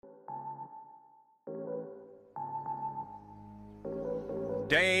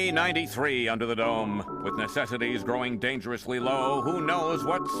Day 93 under the dome. With necessities growing dangerously low, who knows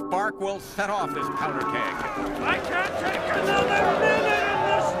what spark will set off this powder keg? I can't take another minute in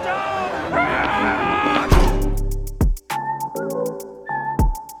this dome!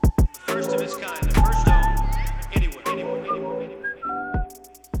 First of its kind, the first dome anywhere.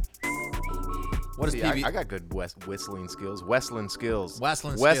 What is See, PB? I got good whistling skills. Westland skills.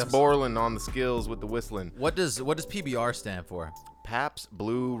 Westland West skills. Borland on the skills with the whistling. What does PBR stand for? Pabst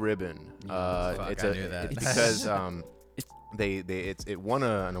Blue Ribbon. Fuck, It's I knew that. It's because it won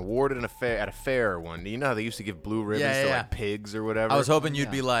an award at a fair one. You know how they used to give blue ribbons to yeah. like pigs or whatever. I was hoping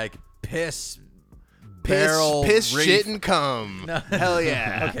you'd be like piss barrel piss, reef. shit, and cum. Hell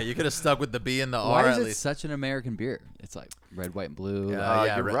yeah. Okay, you could have stuck with the B and the Why R is at it least. such an American beer? It's like red, white, and blue. You're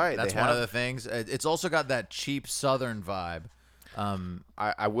right. That's They one of have- the things. It's also got that cheap Southern vibe.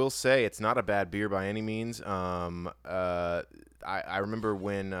 I will say it's not a bad beer by any means. I remember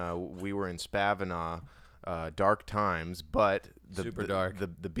when we were in Spavinaw, dark times, but Super dark.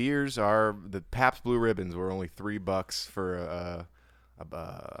 The beers are the Pabst Blue Ribbons were only $3 for a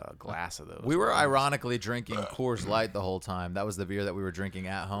glass of those. We were ironically drinking Coors Light the whole time. That was the beer that we were drinking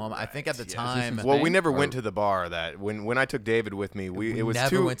at home. I think at the time. Well, we thing? never Or- went to the bar. That when I took David with me, it was never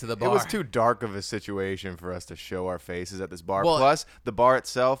too went to the It was bar. too dark of a situation for us to show our faces at this bar. Well- Plus, the bar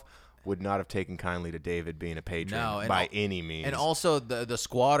itself would not have taken kindly to David being a patron No, and by al- any means. And also the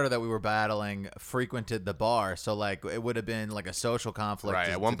squatter that we were battling frequented the bar, so like it would have been like a social conflict. right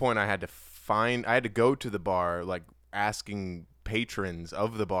to- at one to- point, I had to go to the bar, like asking patrons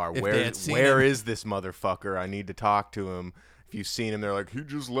of the bar, If where they had seen where him. is this motherfucker? I need to talk to him. If you've seen him, they're like, he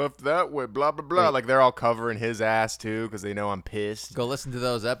just left that way, blah blah blah. Wait. Like they're all covering his ass too because they know I'm pissed. Go listen to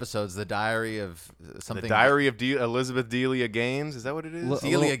those episodes. The Diary of something. The Diary of Elizabeth Delia Gaines. Is that what it is? Look,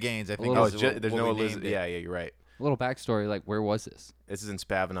 Delia little- Gaines. I a think. little- Oh, is it's what- there's what no we named Elizabeth. it. Yeah, you're right. A little backstory, like where was this? This is in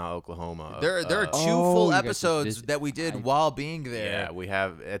Spavinaw, Oklahoma. There are two Oh, full you guys episodes did- that we did I- while being there. Yeah, we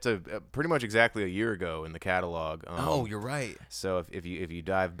have. It's a pretty much exactly a year ago in the catalog. Oh, you're right. So if you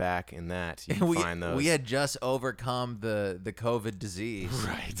dive back in that, you can find those. We had just overcome the COVID disease.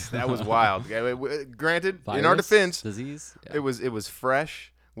 Right, that was wild. Granted, in our Virus? defense, Disease. Yeah. it was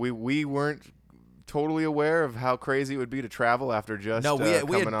fresh. We weren't totally aware of how crazy it would be to travel after just No,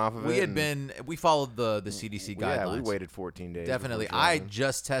 coming off of it. we followed the CDC guidelines. Yeah, we waited 14 days. Definitely. before I traveling.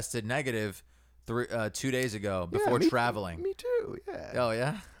 just tested negative 2 days ago before me- traveling. Me too. Yeah. Oh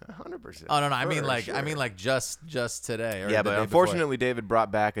yeah. 100%. Oh no, I mean For like sure. just today. Or Yeah, the but day unfortunately, David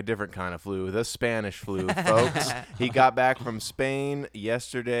brought back a different kind of flu, the Spanish flu, folks. He got back from Spain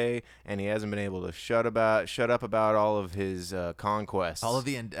yesterday, and he hasn't been able to shut up about all of his conquests. before. All of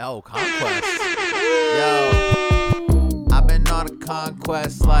the conquest. Yo, I've been on a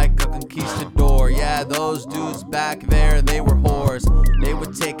conquest like a conquistador. Yeah, those dudes back there, they were whores. They were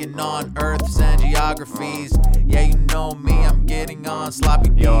taking on Earths and geographies. Yeah, you know me, I'm getting on sloppy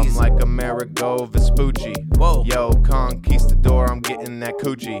D's. Yo, I'm like Amerigo Vespucci. Whoa. Yo, conquistador, I'm getting that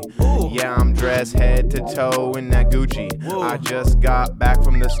coochie. Ooh. Yeah, I'm dressed head to toe in that Gucci. Whoa. I just got back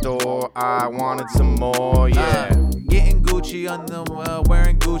from the store. I wanted some more. Yeah. Getting Gucci on the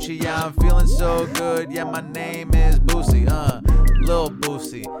wearing Gucci. Yeah, I'm feeling so good. Yeah, my name is Boosie. Lil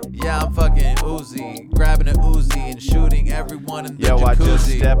Boosie. Yeah, I'm fucking Uzi. Grabbing an Uzi and shooting everyone in the Yo, I just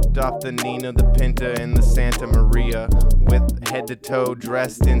jacuzzi. stepped off the Nina, the Pinta, and the Santa Maria with head to toe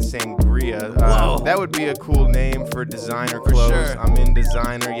dressed in sangria. Whoa. That would be a cool name for designer clothes. sure. I'm in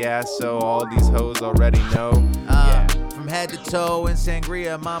designer, yeah, so all these hoes already know. Yeah. From head to toe in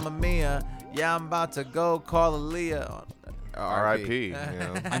sangria, Mamma Mia. Yeah, I'm about to go call Aaliyah. R.I.P. You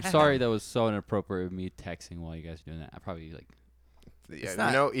know? I'm sorry that was so inappropriate of me texting while you guys were doing that. I probably like. Yeah, not-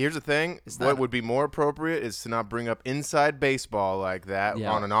 you know, here's the thing. not- What would be more appropriate is to not bring up inside baseball like that Yeah.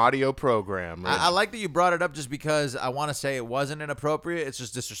 on an audio program. I like that you brought it up just because I want to say it wasn't inappropriate. It's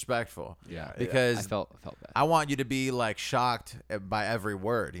just disrespectful. Yeah. Because I felt bad. I want you to be like shocked by every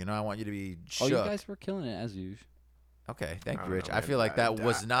word. You know, I want you to be Oh, shook. you guys were killing it as usual. Okay, thank I you, don't Rich. know, I feel man. like that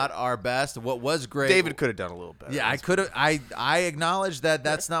was not our best. What was great? David could have done a little better. Yeah, I could have. I acknowledge that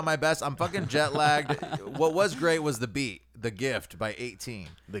that's not my best. I'm fucking jet lagged. What was great was the beat, The Gift by 18.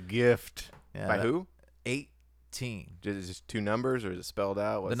 The Gift. Yeah, By that- who? 18. Is it just two numbers or is it spelled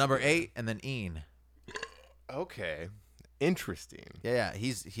out? The What's number 8 and then een. Okay. Interesting. Yeah.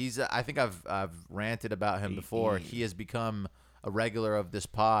 He's. I think I've ranted about him before. He has become a regular of this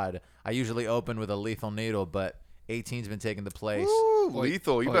pod. I usually open with a lethal needle, but 18's been taking the place. Ooh,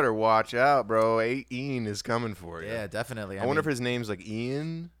 lethal. You better watch out, bro. Ian is coming for you. Yeah, definitely. I wonder if his name's like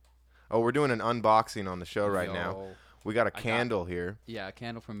Ian. Oh, we're doing an unboxing on the show right now. We got a got- candle here. Yeah, a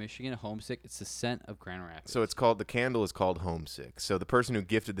candle from Michigan, Homesick. It's the scent of Grand Rapids. So the candle is called Homesick. So the person who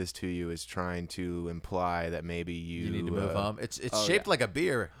gifted this to you is trying to imply that maybe you You need to move home. It's Oh, shaped yeah. like a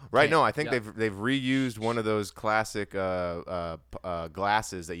beer. Right? No, I think Yeah. they've reused one of those classic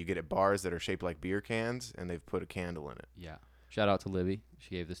glasses that you get at bars that are shaped like beer cans, and they've put a candle in it. Yeah. Shout out to Libby.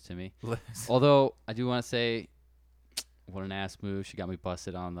 She gave this to me. Although I do want to say, what an ass move. She got me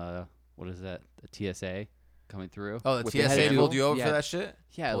busted on the what is that? The TSA coming through. Oh, the With the TSA candle? pulled you over Yeah. for that shit?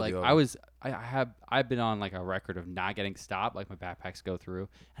 Yeah, Pulled like you I over. was, I've been on like a record of not getting stopped. Like my backpacks go through,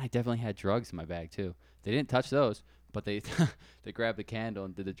 and I definitely had drugs in my bag too. They didn't touch those, but they they grabbed the candle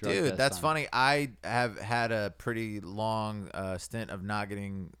and did the drug Dude, test that's on it. funny. I have had a pretty long stint of not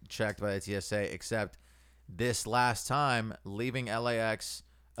getting checked by the TSA, except this last time leaving LAX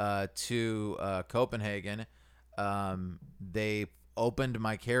to Copenhagen. They opened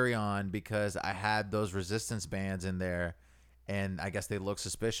my carry-on because I had those resistance bands in there, and I guess they looked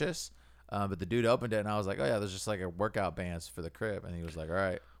suspicious. But the dude opened it, and I was like, "Oh yeah, there's just like a workout bands for the crib." And he was like, "All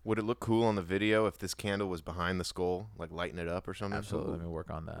right, Would it look cool on the video if this candle was behind the skull, like lighting it up or something? absolutely, Ooh, let me work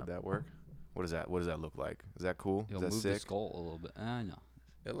on that." Would that work? What is that? What does that look like? Is that cool? You'll Is that move the sick? skull a little bit. I know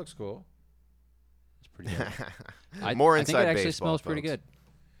It looks cool. it's pretty good. More I inside think it actually baseball, smells pretty folks. good.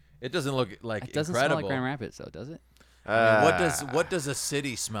 It doesn't look like It doesn't incredible. smell like Grand Rapids though, does it? I mean, what does a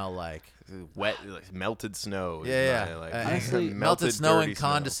city smell like? Wet, like, melted snow. is Yeah, my, yeah. like, Honestly, melted snow dirty and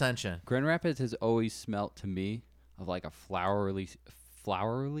condescension. Grand Rapids has always smelt to me of like a flowery.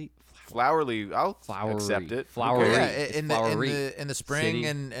 Flowery, I'll Flowery. accept it. Flowery. Okay. Yeah, It's in flowery. the spring City.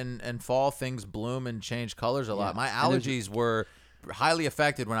 and fall, things bloom and change colors a lot. Yeah. My And there's- allergies were highly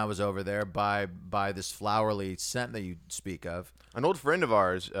affected when I was over there by this flowery scent that you speak of. An old friend of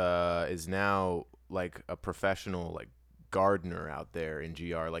ours is now like a professional like gardener out there in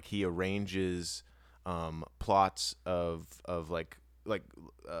GR. Like he arranges plots of like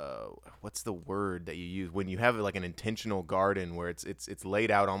what's the word that you use when you have like an intentional garden where it's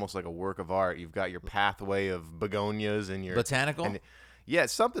laid out almost like a work of art. You've got your pathway of begonias and your Botanical? and, yeah,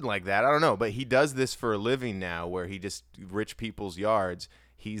 something like that. I don't know, but he does this for a living now, where he just rich people's yards.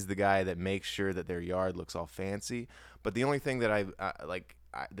 He's the guy that makes sure that their yard looks all fancy. But the only thing that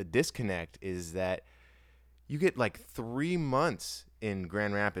the disconnect is that you get like 3 months in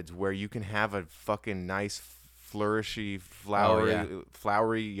Grand Rapids where you can have a fucking nice, flourishy,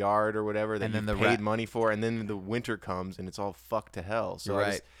 flowery yard or whatever that And you then paid money for, and then the winter comes and it's all fucked to hell. So You're I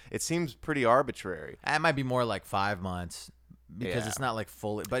just- it seems pretty arbitrary. That might be more like 5 months because Yeah. it's not like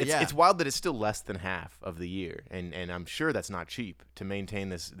fully. But It's wild that it's still less than half of the year, and I'm sure that's not cheap to maintain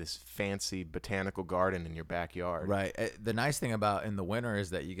this fancy botanical garden in your backyard. right. The nice thing about in the winter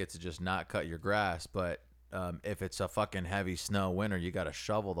is that you get to just not cut your grass, but if it's a fucking heavy snow winter, you got to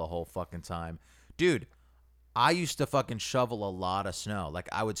shovel the whole fucking time, dude. I used to fucking shovel a lot of snow. Like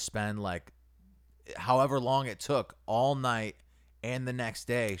I would spend like however long it took all night and the next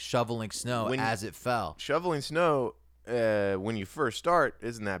day shoveling snow When- as it fell. Shoveling snow, when you first start,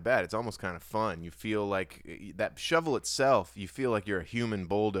 isn't that bad. It's almost kind of fun. You feel like that shovel itself, you feel like you're a human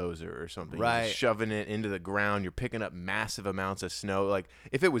bulldozer or something. You're Right. just shoving it into the ground. You're picking up massive amounts of snow. Like,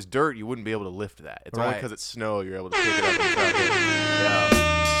 if it was dirt, you wouldn't be able to lift that. It's only Right. because it's snow you're able to pick it up and truck it. Yeah.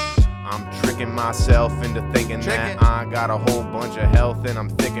 I'm tricking myself into thinking Tricking. that I got a whole bunch of health and I'm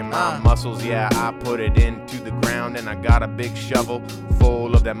thicking my muscles. Yeah, I put it into the ground and I got a big shovel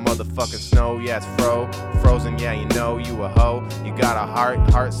full of that motherfucking snow. Yeah, it's frozen. Yeah, you know you a hoe. You got a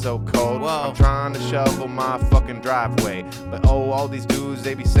heart so cold. Whoa. I'm trying to shovel my fucking driveway, but oh, all these dudes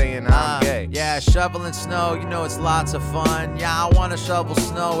they be saying I'm gay. Yeah, shoveling snow, you know it's lots of fun. Yeah, I wanna shovel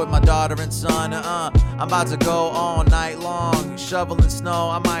snow with my daughter and son. I'm about to go all night long shoveling snow.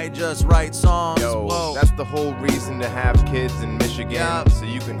 I might just write songs. Yo, Whoa. that's the whole reason to have kids in Michigan, Yup. so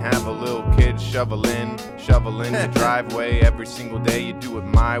you can have a little kid shoveling the driveway every single day. You do it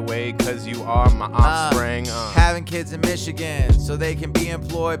my way, cause you are my offspring. Having kids in Michigan so they can be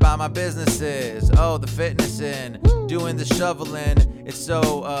employed by my businesses. Oh, the fitness in doing the shoveling. It's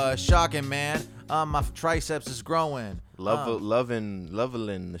so shocking, man. My triceps is growing.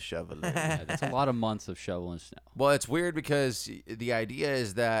 Leveling the shoveling. Yeah, that's a lot of months of shoveling snow. Well, it's weird because the idea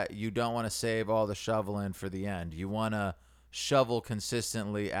is that you don't want to save all the shoveling for the end. You want to shovel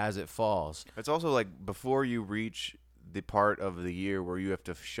consistently as it falls. It's also like before you reach the part of the year where you have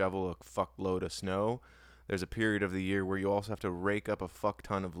to shovel a fuckload of snow, there's a period of the year where you also have to rake up a fuck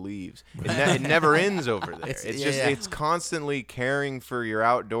ton of leaves. It never ends over there. It's constantly caring for your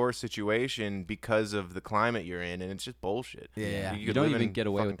outdoor situation because of the climate you're in, and it's just bullshit. Yeah. You could don't live even in get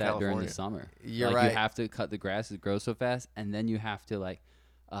away with fucking that during the California. summer. You're like, right. You have to cut the grass; it grows so fast, and then you have to like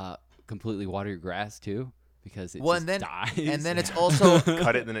completely water your grass too. because it Well, just dies. and then it's also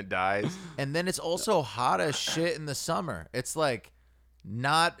Cut it, then it dies. and then it's also hot as shit in the summer. It's like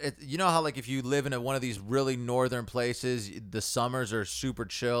you know how like if you live in one of these really northern places, the summers are super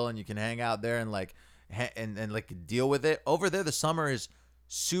chill and you can hang out there and like and like deal with it. Over there, the summer is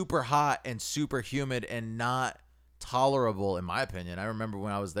super hot and super humid and not tolerable in my opinion. I remember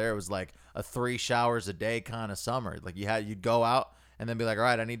when I was there, it was like a 3 showers a day kind of summer. Like you'd go out and then be like, all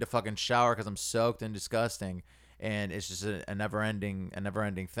right, I need to fucking shower because I'm soaked and disgusting, and it's just a never ending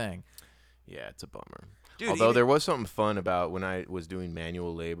thing. Yeah, it's a bummer. Dude, Although there was something fun about when I was doing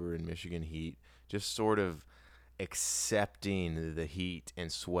manual labor in Michigan heat, just sort of accepting the heat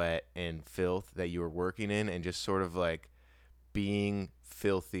and sweat and filth that you were working in, and just sort of like being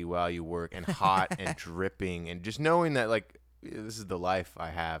filthy while you work and hot and dripping, and just knowing that like this is the life I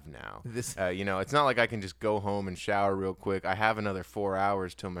have now. You know, it's not like I can just go home and shower real quick. I have another 4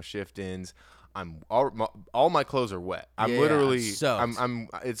 hours till my shift ends. All my clothes are wet. I'm literally soaked. I'm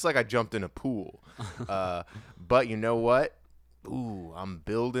it's like I jumped in a pool. But you know what? Ooh, I'm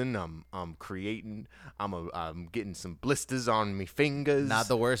building, I'm creating, I'm getting some blisters on me fingers. Not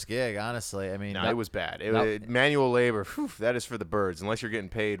the worst gig, honestly. I mean, No, it was bad. Manual labor, that is for the birds. Unless you're getting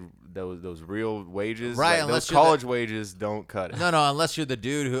paid those real wages, right? Like, Unless those college wages don't cut it. No, unless you're the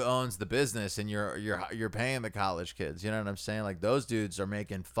dude who owns the business and you're paying the college kids. You know what I'm saying? Like those dudes are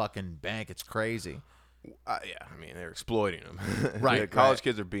making fucking bank. It's crazy. Yeah, I mean they're exploiting them. Right, The college right.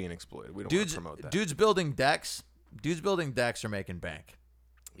 kids are being exploited. We don't want to promote that. Dudes building decks are making bank.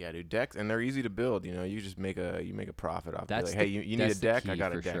 Yeah, dude, decks, and they're easy to build. You know, you just make a profit off. That's Like, hey, you need a that's the deck? key I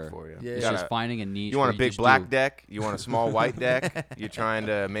got a for deck sure. for you. Yeah, It's yeah. just finding a niche. You want where a big just black do- deck? You want a small white deck? You're trying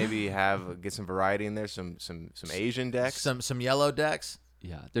to maybe get some variety in there, some Asian decks. Some yellow decks.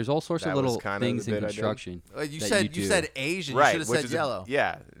 Yeah, there's all sorts That of was little kind of things the in bit I did. construction. You that do. said Asian. Right, You should have which said is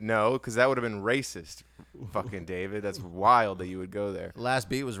yellow. No, because that would have been racist. Fucking David, that's wild that you would go there. Last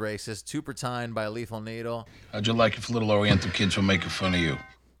beat was racist. Tupertine by Lethal Needle. How'd you like if little Oriental kids were making fun of you?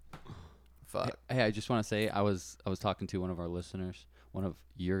 Fuck. Hey, I just want to say I was talking to one of our listeners, one of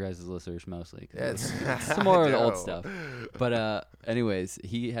your guys' listeners mostly. 'cause Yeah, it's some more of the old No. stuff. But anyways,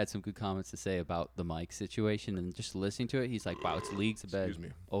 he had some good comments to say about the mic situation, and just listening to it, he's like, "Wow, it's leagues ahead Excuse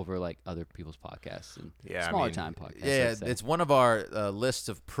me. over like other people's podcasts and Yeah, I smaller mean- time podcasts." Yeah, I'd say. it's one of our lists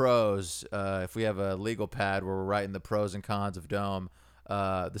of pros. If we have a legal pad where we're writing the pros and cons of Dome,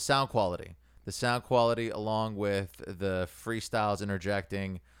 the sound quality, along with the freestyles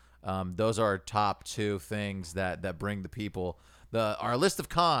interjecting, those are our top 2 things that bring the people. Our list of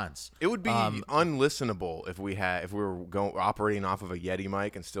cons. It would be unlistenable if we were operating off of a Yeti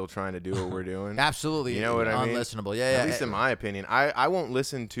mic and still trying to do what we're doing. Absolutely, You know what I mean? unlistenable. Yeah, At least in my opinion, I won't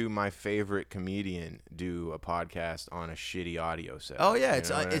listen to my favorite comedian do a podcast on a shitty audio set. Oh yeah, You it's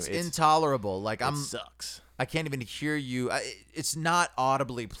know what I it's mean? intolerable. Like It sucks. I can't even hear you. It's not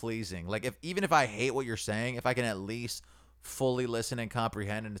audibly pleasing. Like even if I hate what you're saying, if I can at least fully listen and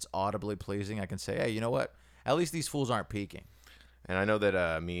comprehend and it's audibly pleasing, I can say, hey, you know what? At least these fools aren't peaking. And I know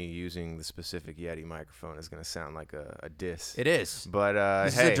that me using the specific Yeti microphone is going to sound like a diss. It is. But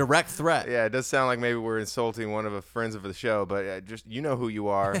This hey, is a direct threat. yeah, it does sound like maybe we're insulting one of the friends of the show. But just you know who you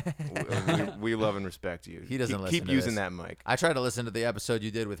are. we love and respect you. He doesn't listen keep to using this. that mic. I tried to listen to the episode you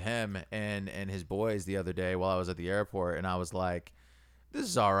did with him and his boys the other day while I was at the airport, and I was like, this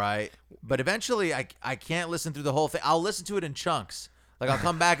is all right. But eventually I can't listen through the whole thing. I'll listen to it in chunks. Like I'll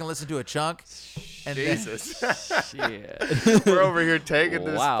come back and listen to a chunk. And Jesus. Shit. We're over here taking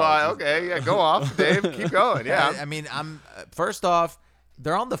this Wow. spot. Okay, yeah, go off, Dave. Keep going. Yeah. I mean, I'm first off,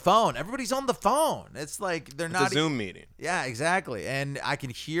 they're on the phone. Everybody's on the phone. It's like they're It's not a Zoom meeting. Yeah, exactly. And I can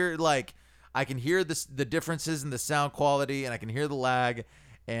hear the differences in the sound quality, and I can hear the lag.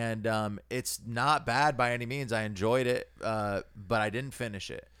 And it's not bad by any means. I enjoyed it, but I didn't finish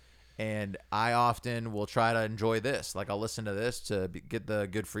it. And I often will try to enjoy this. Like I'll listen to this to get the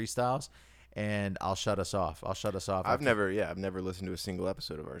good freestyles, and I'll shut us off. I've never listened to a single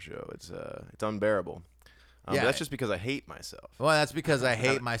episode of our show. It's unbearable. But Yeah. that's just because I hate myself. Well, that's because I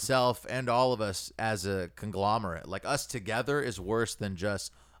hate myself and all of us as a conglomerate. Like us together is worse than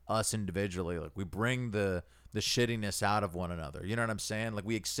just us individually. Like we bring the shittiness out of one another. You know what I'm saying? Like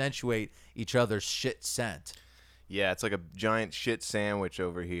we accentuate each other's shit scent. Yeah, it's like a giant shit sandwich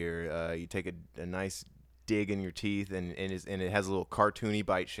over here. You take a nice dig in your teeth, and it has a little cartoony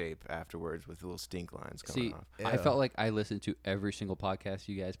bite shape afterwards with little stink lines coming See, off. I felt like I listened to every single podcast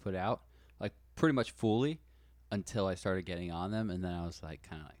you guys put out, like pretty much fully, until I started getting on them, and then I was like,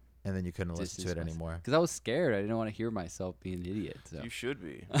 kind of like, And then you couldn't listen to it anymore. because I was scared. I didn't want to hear myself being an idiot. So. You should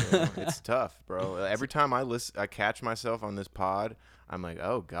be. You know, it's tough, bro. Every time I catch myself on this pod, I'm like,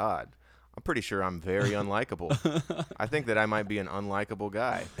 oh God, I'm pretty sure I'm very unlikable. I think that I might be an unlikable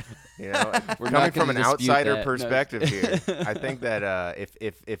guy. You know, We're coming not from gonna an dispute outsider that. No. perspective here, I think that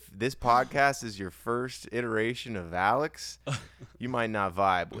if this podcast is your first iteration of Alex, you might not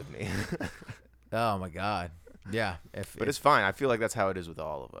vibe with me. Oh my God. Yeah. But it's fine. I feel like that's how it is with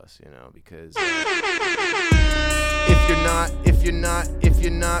all of us, you know, because if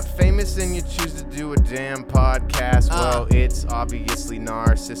you're not famous and you choose to do a damn podcast, well, it's obviously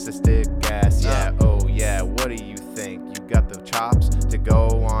narcissistic gas. Yeah, oh yeah, what do you think? You got the chops to go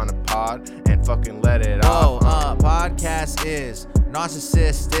on a pod and fucking let it off? Podcast is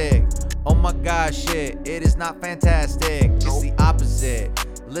narcissistic. Oh my God, shit. It is not fantastic. It's the opposite.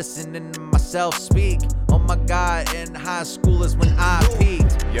 Listening to myself speak. Oh my God, in high school is when I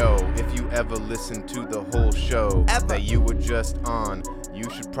peaked. Yo, if you ever listen to the whole show that you were just on, you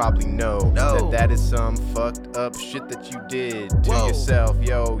should probably know that is some fucked up shit that you did to yourself.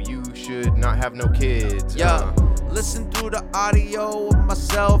 Yo, you should not have no kids. Listen through the audio of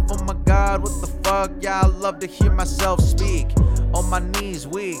myself. Oh my God, what the fuck? Yeah, I love to hear myself speak. On my knees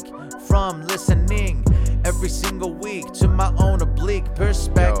weak from listening every single week to my own oblique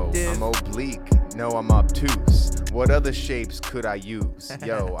perspective. Yo, I'm oblique. No, I'm obtuse. What other shapes could I use?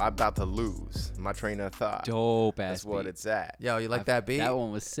 Yo, I'm about to lose my train of thought. Dope ass That's what beat. it's at. Yo, you like that beat? That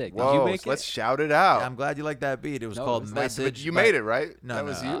one was sick. Whoa, Did you make let's it? shout it out. I'm glad you like that beat. It was No, called it was Message. But you made it, right? No, that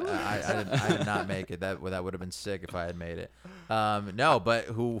was you? I did not make it. That would have been sick if I had made it. No, but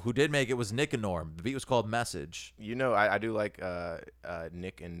who did make it was Nick and Norm. The beat was called Message. You know, I do like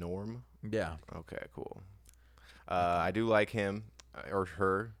Nick and Norm. Yeah. Okay, cool. I do like him or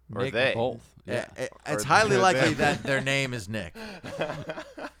her or Nick, they. Both. Yeah. It's Or highly them. likely that their name is Nick.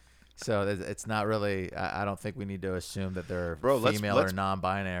 So it's not really. I don't think we need to assume that they're female or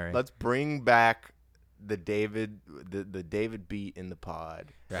non-binary. Let's bring back the David beat in the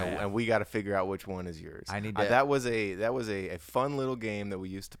pod, and we got to figure out which one is yours. I need to- that was a fun little game that we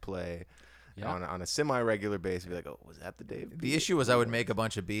used to play on a semi-regular basis. Be like, oh, was that the David? The issue was I would make a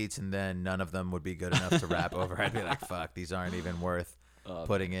bunch of beats and then none of them would be good enough to rap over. I'd be like, fuck, these aren't even worth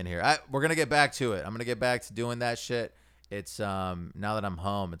putting in here. We're gonna get back to it. I'm gonna get back to doing that shit. It's now that I'm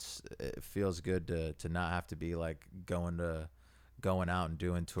home, it feels good to not have to be like going out and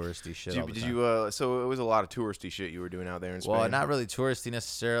doing touristy shit. all the time. So it was a lot of touristy shit you were doing out there in Spain. Well, not really touristy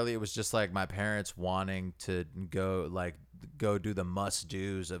necessarily. It was just like my parents wanting to go do the must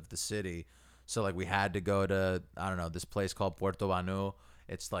do's of the city. So like we had to go to, I don't know, this place called Puerto Banú.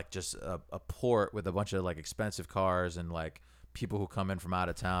 It's like just a port with a bunch of like expensive cars and like people who come in from out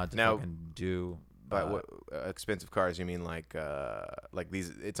of town to fucking do. By what expensive cars you mean? Like these?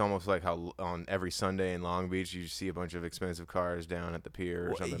 It's almost like how on every Sunday in Long Beach you see a bunch of expensive cars down at the pier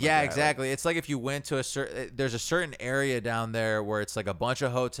or something. Yeah, like that. exactly. It's like if you went to there's a certain area down there where it's like a bunch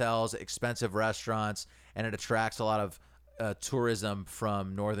of hotels, expensive restaurants, and it attracts a lot of tourism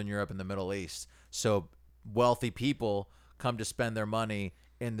from Northern Europe and the Middle East. So wealthy people come to spend their money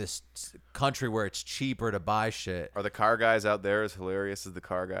in this country where it's cheaper to buy shit. Are the car guys out there as hilarious as the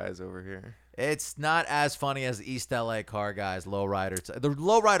car guys over here? It's not as funny as East LA car guys, lowriders. The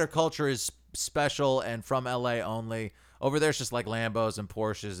lowrider culture is special and from LA only. Over there, it's just like Lambos and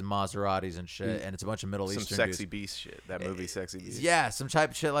Porsches and Maseratis and shit, and it's a bunch of Middle Some Eastern Sexy dudes. Beast shit. That movie, Sexy Beast. Yeah, some type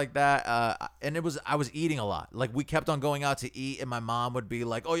of shit like that. And I was eating a lot. Like we kept on going out to eat, and my mom would be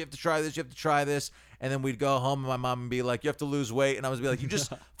like, "Oh, you have to try this. You have to try this." And then we'd go home, and my mom would be like, "You have to lose weight," and I would be like, "You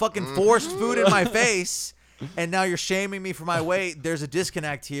just fucking forced food in my face." And now you're shaming me for my weight. There's a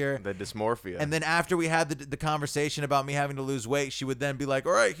disconnect here. The dysmorphia. And then after we had the conversation about me having to lose weight, she would then be like,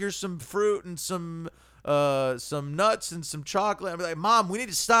 "All right, here's some fruit and some nuts and some chocolate." I'd be like, "Mom, we need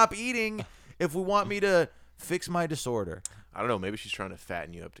to stop eating if we want me to fix my disorder." I don't know. Maybe she's trying to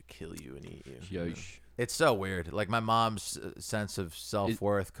fatten you up to kill you and eat you. Yeesh. It's so weird. Like my mom's sense of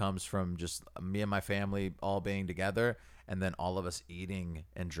self-worth comes from just me and my family all being together, and then all of us eating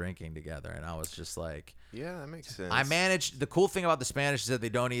and drinking together. And I was just like, Yeah, that makes sense. I managed. The cool thing about the Spanish is that they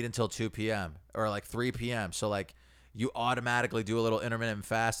don't eat until 2 p.m. or like 3 p.m. So like you automatically do a little intermittent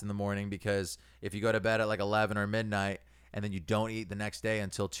fast in the morning, because if you go to bed at like 11 or midnight and then you don't eat the next day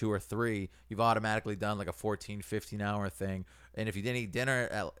until 2 or 3, you've automatically done like a 14, 15 hour thing. And if you didn't eat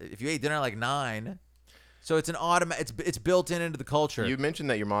dinner, if you ate dinner at like 9, so it's an it's built into the culture. You mentioned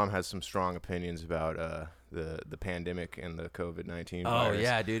that your mom has some strong opinions about the pandemic and the COVID-19 virus. Oh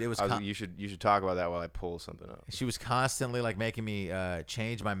yeah, dude, it was. You should talk about that while I pull something up. She was constantly like making me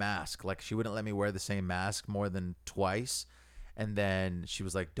change my mask. Like she wouldn't let me wear the same mask more than twice. And then she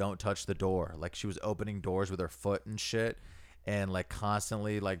was like, "Don't touch the door." Like she was opening doors with her foot and shit, and like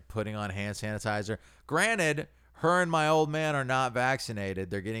constantly like putting on hand sanitizer. Granted, Her and my old man are not vaccinated.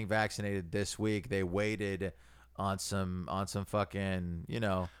 They're getting vaccinated this week. They waited on some fucking, you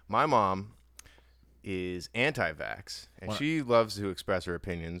know. My mom is anti-vax, and she loves to express her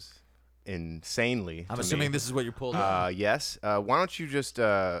opinions insanely. I'm to assuming me. this is what you're pulling up. Yes. Why don't you just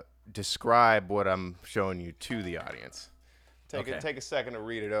describe what I'm showing you to the audience? Take a second to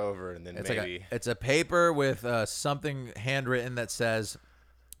read it over, and then It's a paper with something handwritten that says,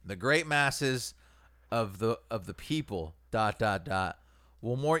 "The great masses of the people ...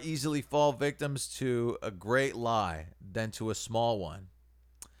 will more easily fall victims to a great lie than to a small one."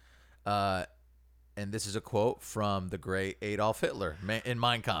 And this is a quote from the great Adolf Hitler in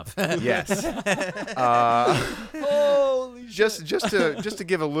Mein Kampf. Yes. Just to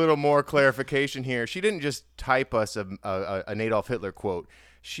give a little more clarification here, she didn't just type us an Adolf Hitler quote.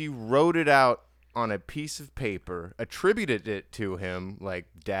 She wrote it out on a piece of paper, attributed it to him, like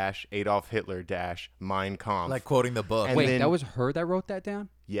Adolf Hitler Mein Kampf. Like quoting the book. And Wait, then- that was her that wrote that down?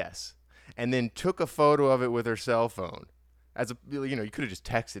 Yes. And then took a photo of it with her cell phone. You could have just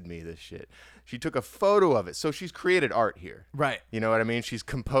texted me this shit. She took a photo of it. So she's created art here. Right. You know what I mean? She's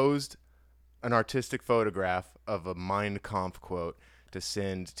composed an artistic photograph of a Mein Kampf quote to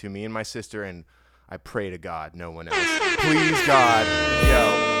send to me and my sister, and I pray to God, no one else. Please, God,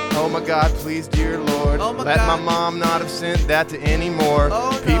 oh my God, please, dear Lord, let my mom not have sent that to any more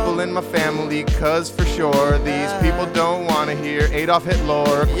people in my family, cause for sure these people don't want to hear Adolf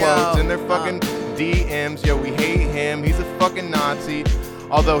Hitler quotes in their fucking DMs. Yo, we hate him. He's a fucking Nazi.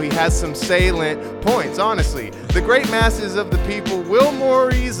 Although he has some salient points, honestly. The great masses of the people will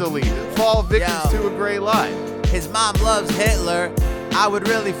more easily fall victims to a great lie. His mom loves Hitler. I would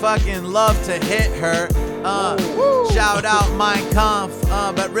really fucking love to hit her. Shout out Mein Kampf.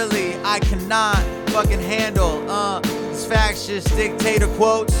 But really, I cannot fucking handle this fascist dictator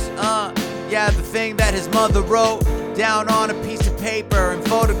quotes. The thing that his mother wrote down on a piece of paper and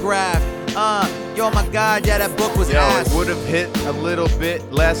photographed. Yo, my God, that book was ass. It would have hit a little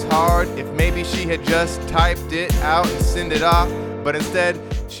bit less hard if maybe she had just typed it out and sent it off. But instead,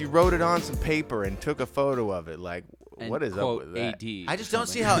 she wrote it on some paper and took a photo of it. Like, what is up with that? AD I just don't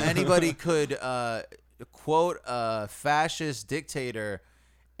see how anybody could quote a fascist dictator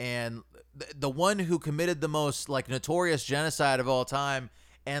and the one who committed the most like notorious genocide of all time,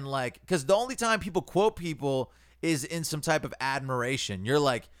 and like, because the only time people quote people is in some type of admiration. You're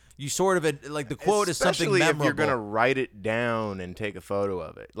like, you sort of like the quote is something memorable. Especially if you're gonna write it down and take a photo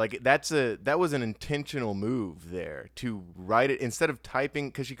of it. Like that was an intentional move there to write it instead of typing,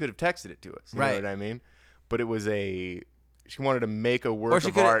 because she could have texted it to us. You know what I mean? But it was she wanted to make a work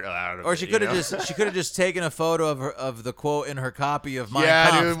of art out of it. Or she could have just taken a photo of the quote in her copy of Mein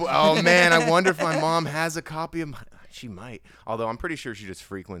Yeah, Kampf. dude. Oh man, I wonder if my mom has a copy of. She might. Although I'm pretty sure she just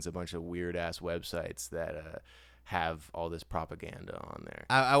frequents a bunch of weird ass websites that have all this propaganda on there.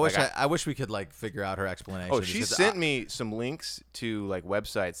 I wish we could like figure out her explanation. Oh, she sent me some links to like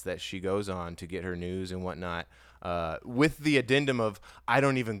websites that she goes on to get her news and whatnot. With the addendum of, I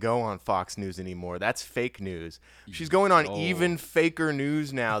don't even go on Fox News anymore. That's fake news. She's going on even faker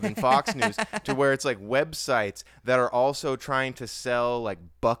news now than Fox News, to where it's like websites that are also trying to sell like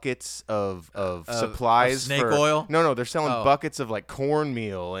buckets of supplies. Snake oil? No, they're selling buckets of like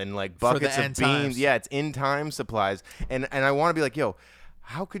cornmeal and like buckets of end beans. times. Yeah, it's end time supplies. And I want to be like, yo,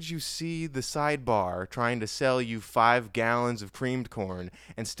 how could you see the sidebar trying to sell you 5 gallons of creamed corn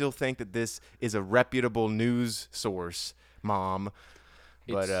and still think that this is a reputable news source, Mom?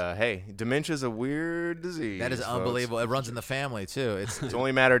 But hey, dementia's a weird disease. That is folks. unbelievable. It runs in the family too. It's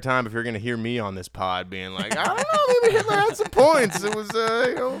only a matter of time if you're going to hear me on this pod being like, I don't know, maybe Hitler had some points. It was,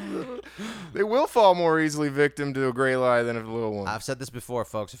 they will fall more easily victim to a gray lie than a little one. I've said this before,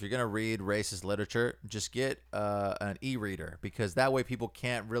 folks. If you're gonna read racist literature, just get an e-reader, because that way people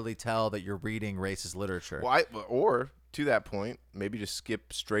can't really tell that you're reading racist literature. Well, or to that point, maybe just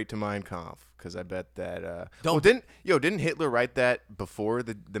skip straight to Mein Kampf, because I bet that. Didn't Hitler write that before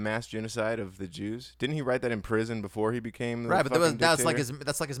the mass genocide of the Jews? Didn't he write that in prison before he became the Right, but fucking that's like dictator?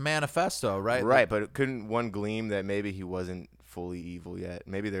 that's like his manifesto, right? Right, but couldn't one gleam that maybe he wasn't fully evil yet?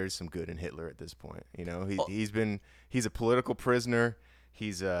 Maybe there's some good in Hitler at this point. You know, he's a political prisoner.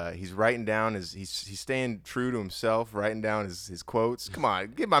 He's writing down he's staying true to himself, writing down his quotes. Come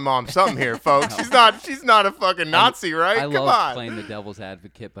on, give my mom something here, folks. She's not a fucking Nazi, right? I Come love on. playing the devil's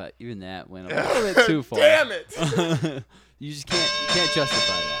advocate, but even that went a little bit too far. Damn it. You just can't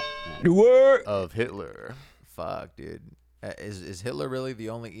justify that. Man. Of Hitler. Fuck, dude. Is Hitler really the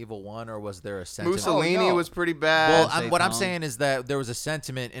only evil one, or was there a sentiment? Mussolini was pretty bad. Well, what I'm saying is that there was a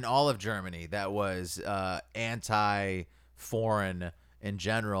sentiment in all of Germany that was anti-foreign in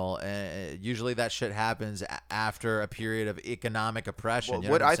general. Usually that shit happens after a period of economic oppression. Well, you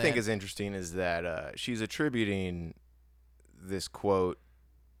know what I'm I think saying? is interesting is that she's attributing this quote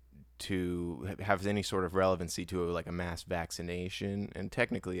to have any sort of relevancy to like a mass vaccination, and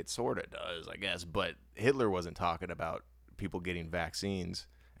technically it sort of does, I guess. But Hitler wasn't talking about people getting vaccines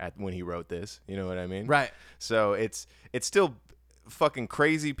when he wrote this. You know what I mean? Right. So it's still fucking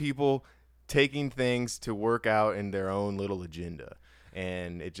crazy people taking things to work out in their own little agenda.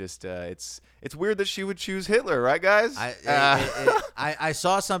 And it just it's weird that she would choose Hitler, right, guys? I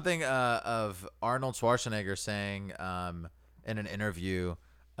saw something of Arnold Schwarzenegger saying in an interview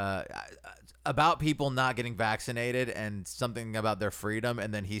about people not getting vaccinated and something about their freedom,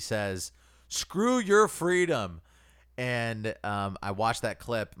 and then he says, "Screw your freedom." And I watched that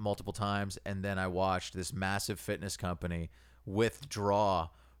clip multiple times, and then I watched this massive fitness company withdraw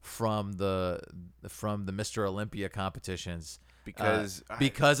from the Mr. Olympia competitions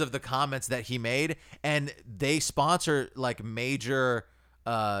Because of the comments that he made, and they sponsor like major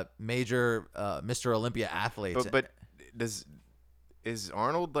Mr. Olympia athletes. but is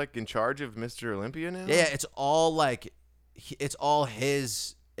Arnold like in charge of Mr. Olympia now? Yeah, it's all like it's all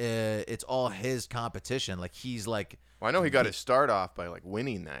his competition. Like he's like Well, I know he got his start off by like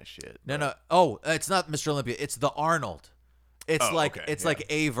winning that shit. no. Oh, it's not Mr. Olympia. It's the Arnold. It's like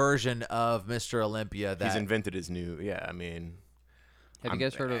a version of Mr. Olympia that He's invented his new. Yeah, I mean, Have you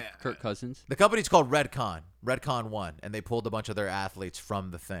guys heard of Kirk Cousins? the company's called Redcon 1, and they pulled a bunch of their athletes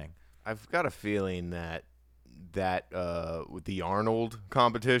from the thing. I've got a feeling that with the Arnold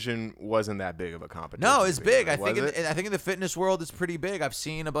competition wasn't that big of a competition. No, it's to big. begin I with, think was it? I think in the fitness world it's pretty big. I've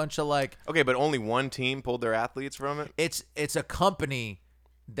seen a bunch of like Okay, but only one team pulled their athletes from it. it's a company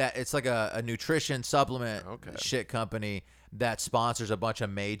that it's like a nutrition supplement Okay. shit company that sponsors a bunch of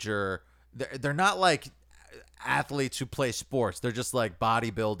major. They're not like athletes who play sports. They're just like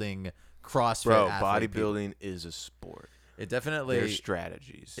bodybuilding, CrossFit. Bro, athlete people. bodybuilding is a sport. It definitely. There's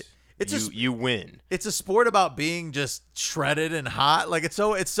strategies. it's you win. It's a sport about being just shredded and hot. Like it's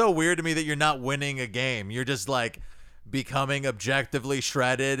so weird to me that you're not winning a game. You're just like becoming objectively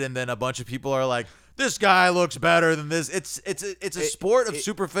shredded, and then a bunch of people are like, "This guy looks better than this." It's a sport of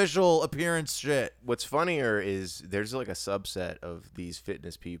superficial appearance shit. What's funnier is there's like a subset of these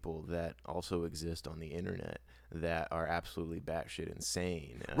fitness people that also exist on the internet that are absolutely batshit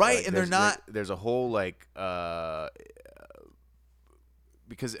insane. Right, Like, and they're not. There's a whole like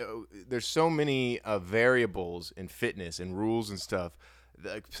because there's so many variables in fitness and rules and stuff.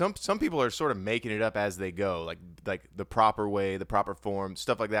 Like some people are sort of making it up as they go, like the proper way, the proper form,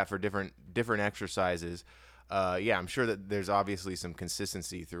 stuff like that for different exercises. Yeah, I'm sure that there's obviously some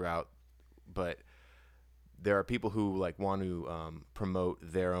consistency throughout, but there are people who like want to promote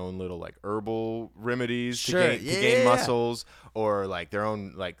their own little like herbal remedies to gain muscles, or like their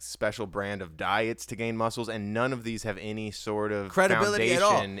own like special brand of diets to gain muscles, and none of these have any sort of credibility at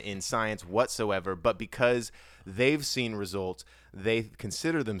all foundation in science whatsoever. But because they've seen results, they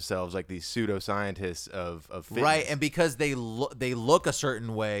consider themselves like these pseudoscientists of fitness. Right, and because they look a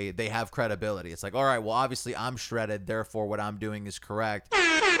certain way, they have credibility. It's like, all right, well, obviously I'm shredded, therefore what I'm doing is correct.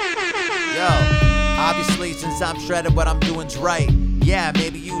 Yo, obviously since I'm shredded, what I'm doing's right. Yeah,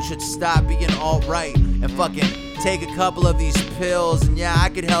 maybe you should stop being all right and fucking take a couple of these pills, and yeah, I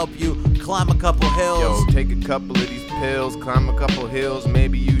could help you climb a couple hills. Yo, take a couple of these pills, climb a couple hills.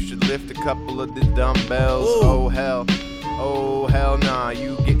 Maybe you should lift a couple of the dumbbells. Ooh. Oh hell nah,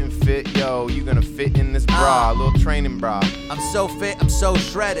 you getting fit, yo, you gonna fit in this bra, little training bra. I'm so fit, I'm so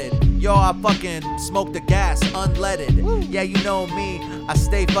shredded. Yo, I fucking smoke the gas unleaded. Yeah, you know me, I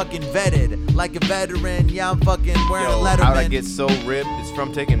stay fucking vetted. Like a veteran, yeah, I'm fucking wearing a Letterman. How'd I get so ripped? It's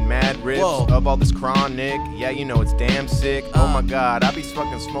from taking mad rips of all this chronic. Yeah, you know it's damn sick. Oh my god, I be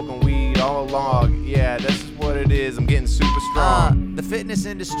fucking smoking weed all along. Yeah, that's what it is, I'm getting super strong. The fitness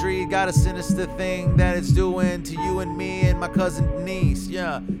industry got a sinister thing that it's doing to you and me and my cousin Denise.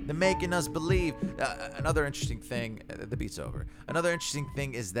 Yeah, they're making us believe. Another interesting thing, the beat's over. Another interesting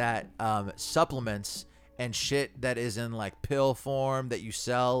thing is that supplements and shit that is in like pill form that you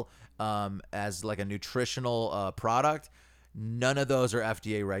sell as like a nutritional product, none of those are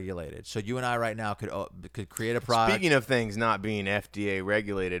FDA regulated. So you and I right now could create a product. Speaking of things not being FDA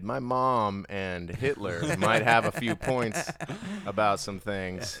regulated, my mom and Hitler might have a few points about some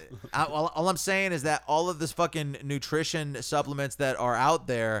things. All I'm saying is that all of this fucking nutrition supplements that are out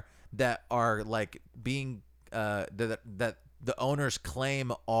there that are like being that the owners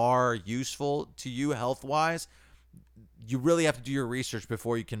claim are useful to you health-wise, you really have to do your research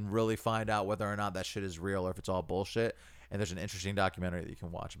before you can really find out whether or not that shit is real or if it's all bullshit. And there's an interesting documentary that you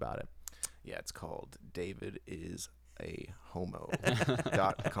can watch about it. Yeah, it's called David is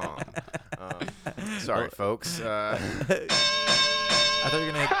homo.com. Sorry, folks. I thought you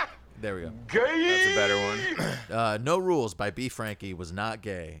were gonna. There we go. That's a better one. No Rules by B. Frankie was not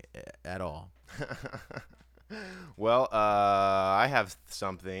gay at all. Well, I have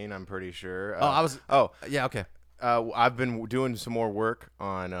something. I'm pretty sure. Yeah. Okay. I've been doing some more work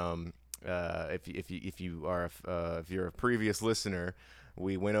on. If you're a previous listener,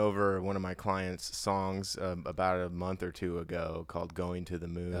 we went over one of my clients' songs about a month or two ago called "Going to the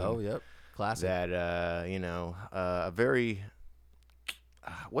Moon." Oh, yep. Classic. That a very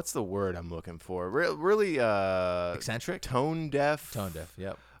what's the word I'm looking for? Really Eccentric. Tone deaf.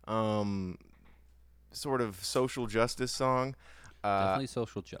 Yep. Sort of social justice song. Definitely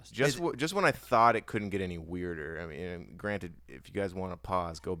social justice. Just when I thought it couldn't get any weirder. I mean, granted, if you guys want to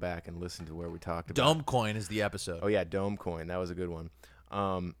pause, go back and listen to where we talked about. Dome Coin is the episode. Oh yeah, Dome Coin. That was a good one.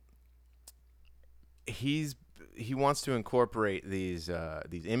 He wants to incorporate these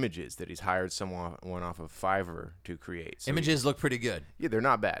images that he's hired someone off of Fiverr to create. So Images look pretty good. yeah, they're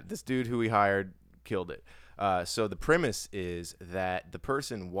not bad. This dude who he hired killed it. So the premise is that the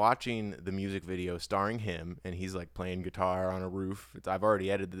person watching the music video starring him, and he's like playing guitar on a roof. I've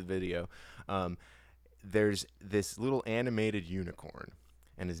already edited the video. There's this little animated unicorn,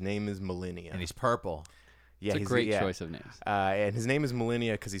 and his name is Millennia. And he's purple. Yeah, It's a great choice of names. And his name is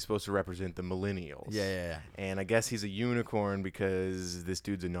Millennia because he's supposed to represent the millennials. Yeah. And I guess he's a unicorn because this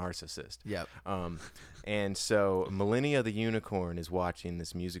dude's a narcissist. Yep. And so Millennia the unicorn is watching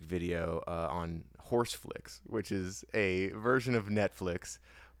this music video on Horseflix, which is a version of Netflix,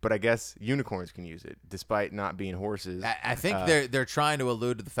 but I guess unicorns can use it despite not being horses. I think they're trying to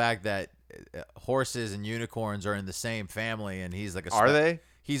allude to the fact that horses and unicorns are in the same family, and he's like a. Are they?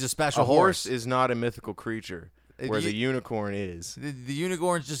 He's a special A horse is not a mythical creature, whereas a unicorn is. The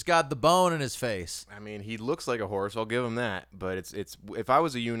unicorn's just got the bone in his face. I mean, he looks like a horse. I'll give him that. But it's if I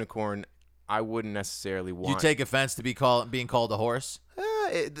was a unicorn, I wouldn't necessarily want. You take offense to being called a horse?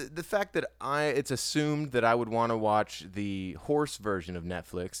 The fact that it's assumed that I would want to watch the horse version of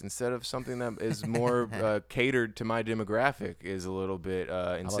Netflix instead of something that is more catered to my demographic is a little bit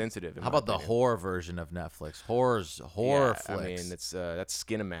insensitive. How about the horror version of Netflix? Horror flicks. I mean, it's that's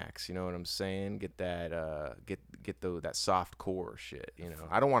Skinamax. You know what I'm saying? Get that that soft core shit. You know,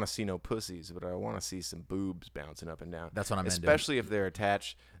 I don't want to see no pussies, but I want to see some boobs bouncing up and down. That's what I'm into. Especially if they're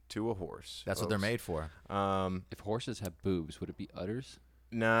attached to a horse. That's what they're made for. If horses have boobs, would it be udders?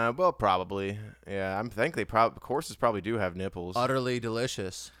 Nah, well, probably. Yeah, I think horses probably do have nipples. Utterly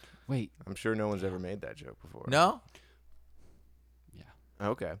delicious. Wait. I'm sure no one's ever made that joke before. No? Yeah.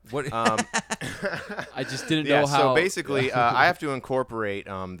 Okay. What? I just didn't know how. So basically, I have to incorporate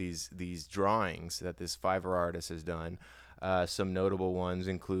these drawings that this Fiverr artist has done. Some notable ones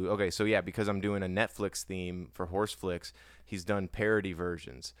include. Because I'm doing a Netflix theme for Horseflix, he's done parody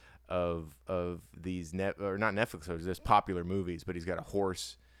versions of these not Netflix shows, there's popular movies, but he's got a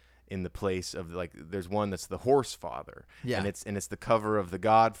horse in the place of there's one that's the Horse Father. Yeah. And it's the cover of The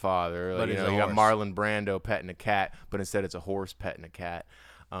Godfather. But you it's a got horse. Marlon Brando petting a cat, but instead it's a horse petting a cat.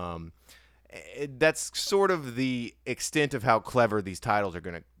 That's sort of the extent of how clever these titles are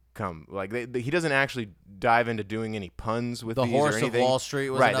going to come. He doesn't actually dive into doing any puns with The these Horse or of anything. Wall Street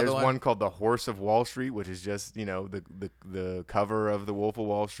was right. another There's one? one called The Horse of Wall Street, which is just the cover of The Wolf of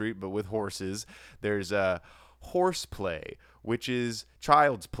Wall Street, but with horses. There's Horseplay, which is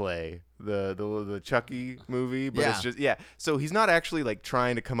Child's Play, the Chucky movie, but it's just So he's not actually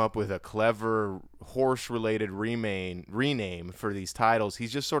trying to come up with a clever horse-related rename for these titles.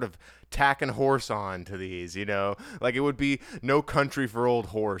 He's just sort of tacking horse on to these, It would be No Country for Old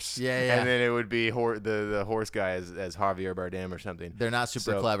Horse, and then it would be the horse guy as Javier Bardem or something. They're not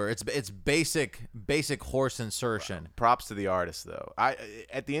super clever. It's basic horse insertion. Props to the artist, though.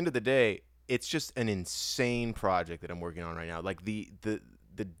 At the end of the day, it's just an insane project that I'm working on right now.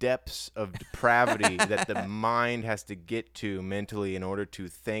 The depths of depravity that the mind has to get to mentally in order to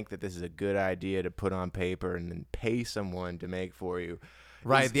think that this is a good idea to put on paper and then pay someone to make for you.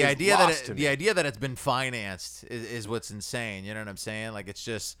 Right. The is idea lost to me. that it's been financed is what's insane. You know what I'm saying? It's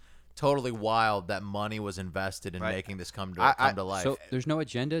just totally wild that money was invested in making this come to life. So there's no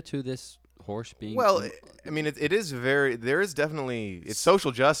agenda to this horse being. Well, I mean, it is there is definitely, it's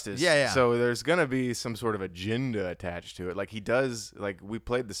social justice. Yeah. So there's going to be some sort of agenda attached to it. He does, we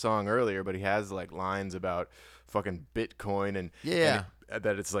played the song earlier, but he has lines about fucking Bitcoin and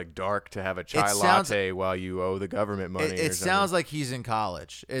that it's dark to have a chai latte while you owe the government money. It sounds like he's in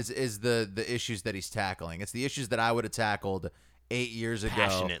college. Is the issues that he's tackling? It's the issues that I would have tackled 8 years ago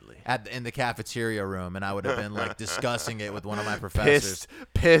Passionately. in the cafeteria room, and I would have been like discussing it with one of my professors.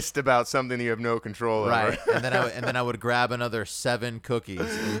 Pissed about something you have no control over. Right, and then I would grab another 7 cookies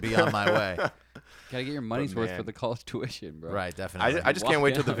and be on my way. Gotta get your money's worth for man. the college tuition, bro. Right, definitely. I just can't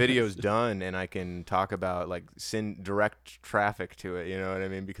wait till the Walk video's done and I can talk about like send direct traffic to it. You know what I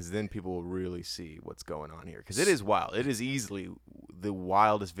mean? Because then people will really see what's going on here. Because it is wild. It is easily the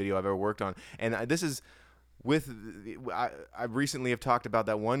wildest video I've ever worked on. And this is with I recently have talked about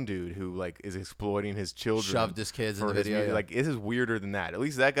that one dude who like is exploiting his children, Shoved his kids in for the his video. music. Yeah. Like this is weirder than that. At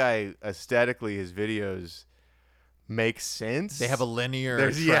least that guy aesthetically, his videos make sense. They have a linear.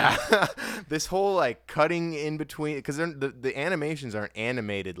 There's track. yeah, this whole like cutting in between because the animations aren't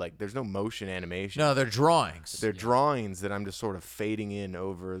animated. Like there's no motion animation. No, they're drawings. They're drawings that I'm just sort of fading in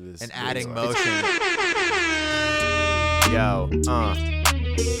over this and adding video. motion. Yo,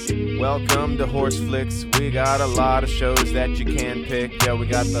 welcome to Horse Flicks. We got a lot of shows that you can pick. Yo, we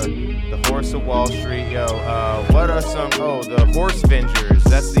got the Horse of Wall Street. Yo, what are some? Oh, the Horse Avengers.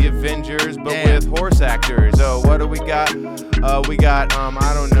 That's the Avengers, but Damn. with horse actors. Oh, what do we got? We got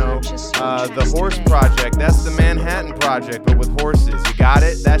I don't know, the Horse Project. That's the Manhattan Project, but with horses. You got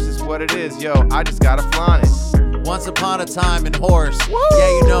it? That's just what it is. Yo, I just gotta flaunt it. Once upon a time in horse. Yeah,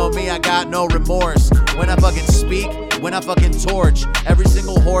 you know me, I got no remorse. When I fucking speak, when I fucking torch every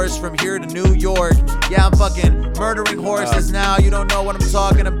single horse from here to New York. Yeah, I'm fucking murdering horses now. You don't know what I'm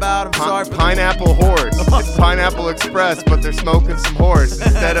talking about. I'm sorry for Pineapple Horse. It's Pineapple Express, but they're smoking some horse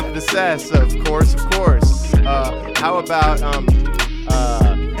instead of the cess. Of course. How about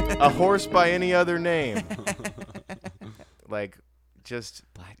a horse by any other name? Like, just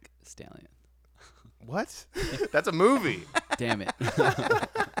Black Stallion. what? That's a movie. Damn it.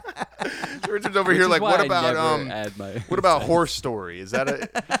 Richard's over Which here is like, why what I about never add my what about Horse Story? Is that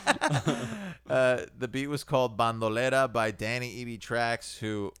a The beat was called Bandolera by Danny E.B. Tracks,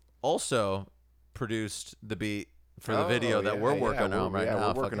 who also produced the beat for the video that we're working on right now. We're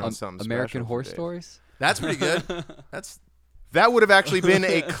working Fucking- on something American special for Horror Dave. Stories? That's pretty good. That would have actually been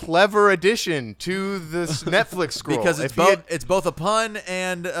a clever addition to this Netflix scroll. Because If he had- it's both a pun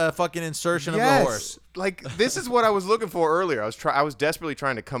and a fucking insertion of the Yes. horse. Like this is what I was looking for earlier. I was desperately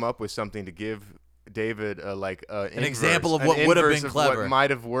trying to come up with something to give David an example of what would have been clever. what might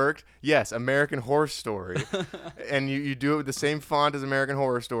have worked. Yes, American Horror Story, and you do it with the same font as American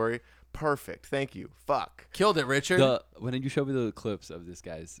Horror Story. Perfect. Thank you. Fuck. Killed it, Richard. When you showed me the clips of this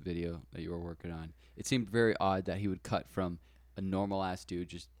guy's video that you were working on, it seemed very odd that he would cut from a normal ass dude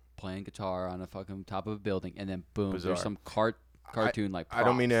just playing guitar on a fucking top of a building, and then boom, Bizarre. there's some cartoon like. I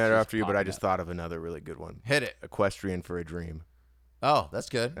don't mean to props interrupt just you, but I popping just up. thought of another really good one. Hit it. Equestrian for a Dream. Oh, that's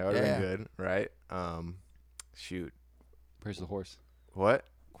good. That would have been good, right? Shoot. Where's the horse? What?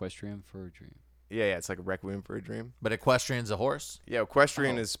 Equestrian for a Dream. Yeah, it's like a Requiem for a Dream. But equestrian's a horse. Yeah,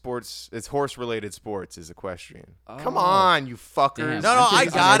 equestrian is sports. It's horse-related sports. Is equestrian? Come Oh. on, you fuckers! Damn. No, I'm I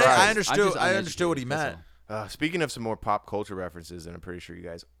just got it. uneducated. I I'm understood. just I understood what he uneducated, meant. that's Speaking of some more pop culture references that I'm pretty sure you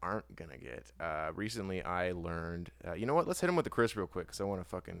guys aren't gonna get. Recently, I learned. You know what? Let's hit him with the Chris real quick because I want to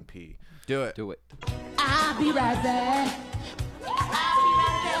fucking pee. Do all. it. Do it. I'll be right back. I'll be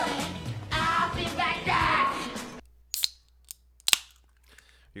right back. I'll be right back.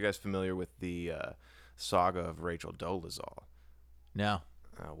 You guys familiar with the saga of Rachel Dolezal? No.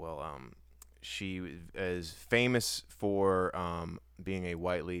 She is famous for being a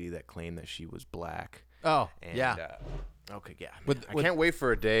white lady that claimed that she was black. Oh, And, yeah. Okay, yeah. With- I can't wait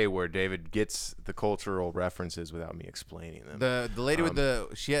for a day where David gets the cultural references without me explaining them. The lady with the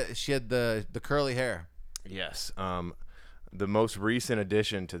she had the curly hair. Yes. The most recent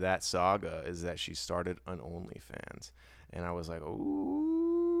addition to that saga is that she started an OnlyFans, and I was like,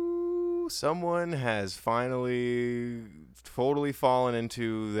 ooh, someone has finally totally fallen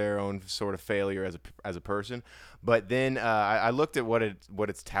into their own sort of failure as a person. But then I looked at what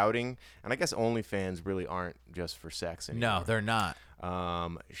it's touting, and I guess OnlyFans really aren't just for sex anymore. No, they're not.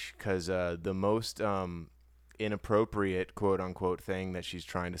 Because the most inappropriate quote unquote thing that she's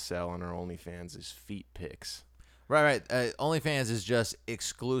trying to sell on her OnlyFans is feet pics. Right. OnlyFans is just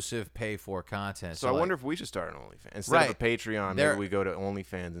exclusive pay for content. So I wonder if we should start an OnlyFans instead of a Patreon. There- Maybe we go to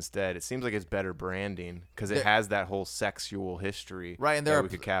OnlyFans instead. It seems like it's better branding because it There- has that whole sexual history. Right, and that we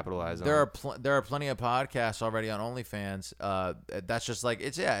could capitalize on. there are plenty of podcasts already on OnlyFans. That's just like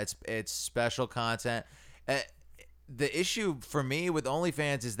it's special content. The issue for me with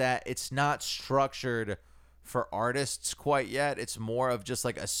OnlyFans is that it's not structured for artists quite yet. It's more of just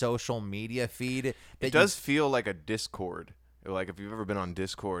like a social media feed. It does feel like a Discord. Like if you've ever been on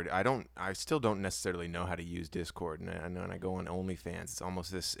Discord, I still don't necessarily know how to use Discord, and I know when I go on OnlyFans, it's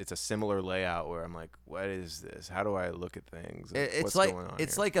almost it's a similar layout where I'm like, what is this? How do I look at things? It's What's going on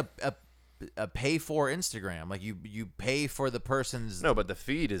it's here? like a pay for Instagram. Like you pay for the person's. No, but the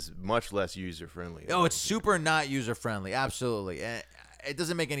feed is much less user friendly. Oh, it's super not user friendly. Absolutely, and it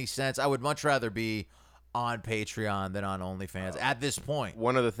doesn't make any sense. I would much rather be on Patreon than on OnlyFans at this point.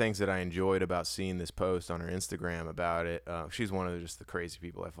 One of the things that I enjoyed about seeing this post on her Instagram about it, she's one of just the crazy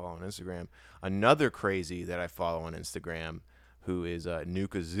people I follow on Instagram. Another crazy that I follow on Instagram, who is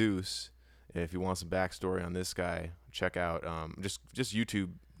Nuka Zeus. If you want some backstory on this guy, check out just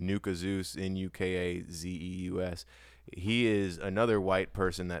YouTube Nuka Zeus, Nukazeus. He is another white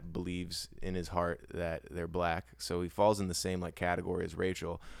person that believes in his heart that they're black, so he falls in the same like category as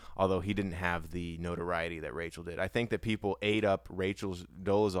Rachel, although he didn't have the notoriety that Rachel did. I think that people ate up Rachel's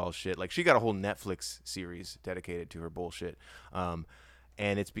Dolezal shit. Like, she got a whole Netflix series dedicated to her bullshit, and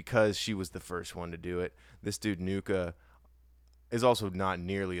it's because she was the first one to do it. This dude Nuka is also not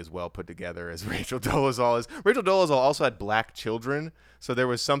nearly as well put together as Rachel Dolezal is. Rachel Dolezal also had black children, so there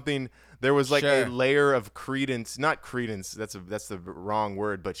was like Sure. a layer of credence, not credence, that's the wrong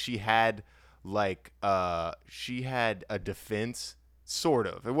word, but she had a defense, sort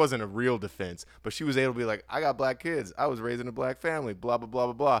of. It wasn't a real defense, but she was able to be like, I got black kids, I was raised in a black family, blah blah blah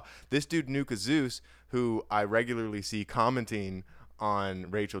blah blah. This dude Nuka Zeus, who I regularly see commenting on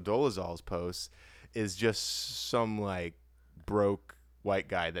Rachel Dolezal's posts, is just some like broke white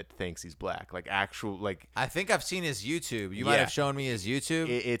guy that thinks he's black, like actual like. I think I've seen his YouTube. You might have shown me his YouTube.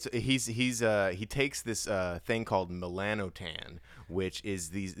 He takes this thing called melanotan, which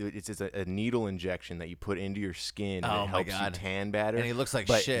is it's a needle injection that you put into your skin and Oh it my helps God. you tan better. And he looks like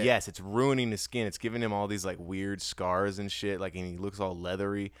but shit. Yes, it's ruining his skin. It's giving him all these like weird scars and shit. Like, and he looks all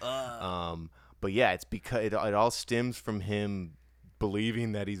leathery. But yeah, it's because it all stems from him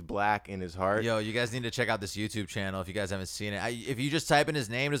believing that he's black in his heart. Yo, you guys need to check out this YouTube channel if you guys haven't seen it. If you just type in his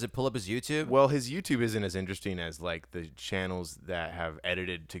name, does it pull up his YouTube? Well, his YouTube isn't as interesting as like the channels that have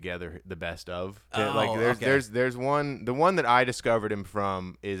edited together the best of. There's one. The one that I discovered him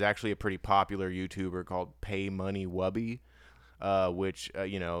from is actually a pretty popular YouTuber called Pay Money Wubby, which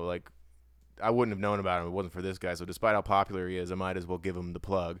like I wouldn't have known about him if it wasn't for this guy. So despite how popular he is, I might as well give him the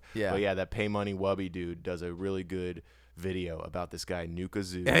plug. Yeah. But yeah, that Pay Money Wubby dude does a really good video about this guy Nuka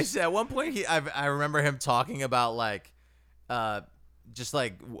Zeus. At one point, I remember him talking about like, just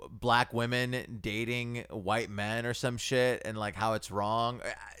like black women dating white men or some shit, and like how it's wrong.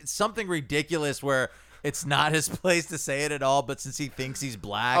 It's something ridiculous where it's not his place to say it at all, but since he thinks he's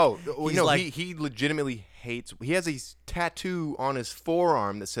black, he's no, like, he legitimately hates. He has a tattoo on his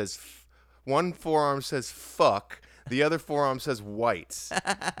forearm that says, one forearm says fuck. The other forearm says whites.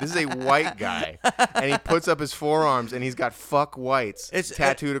 This is a white guy, and he puts up his forearms, and he's got "fuck whites"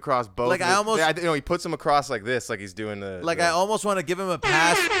 tattooed across both. Like, he puts them across like this, like he's doing the. I almost want to give him a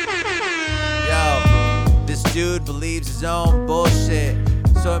pass. Yo, this dude believes his own bullshit,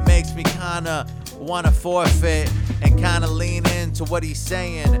 so it makes me kinda wanna forfeit and kinda lean into what he's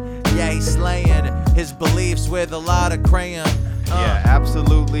saying. Yeah, he's slaying his beliefs with a lot of crayon. Yeah,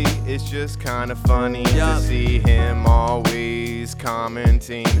 absolutely. It's just kind of funny to see him always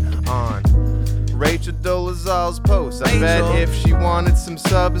commenting on Rachel Dolezal's posts. I bet if she wanted some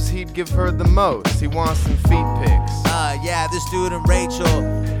subs, he'd give her the most. He wants some feet pics. Yeah, this dude and Rachel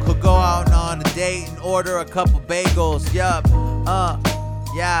could go out on a date and order a couple bagels. Yup.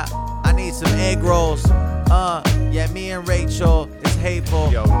 Yeah, I need some egg rolls. Yeah, me and Rachel is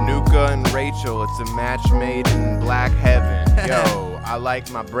hateful. Yo, Nuka and Rachel, it's a match made in black heaven. Yo, I like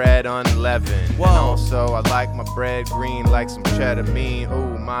my bread unleavened. Whoa. And also, I like my bread green like some cheddar mean.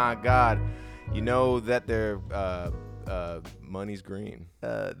 Oh my God. You know that their money's green.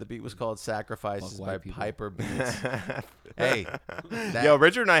 The beat was called Sacrifices Fuck by white people. Piper Beats. Hey. Yo,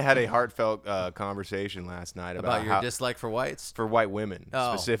 Richard and I had a heartfelt conversation last night about your how, dislike for whites? for white women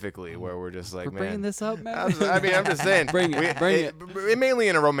Oh. specifically, where we're just like, We're man. bringing this up, man. I'm just saying. Bring it. Mainly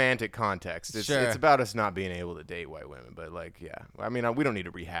in a romantic context. It's Sure. about us not being able to date white women, but like, yeah. I mean, we don't need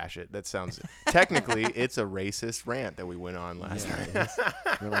to rehash it. That sounds technically it's a racist rant that we went on last night.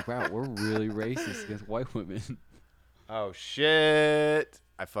 We're like, wow, we're really racist against white women. Oh shit!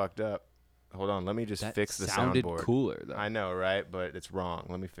 I fucked up. Hold on, let me just That fix the sounded soundboard. cooler though. I know, right? But it's wrong.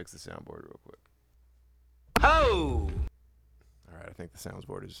 Let me fix the soundboard real quick. Oh! All right, I think the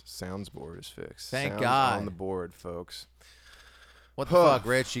soundboard is fixed. Thank Sounds God. on the board, folks. What the fuck,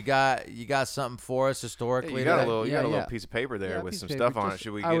 Rich? You got something for us historically? Hey, you got a today? little, Yeah, little yeah. piece of paper there Yeah, with piece some of stuff paper. on it. Just-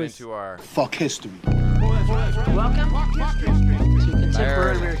 Should we I get was- into our? Fuck history. Welcome to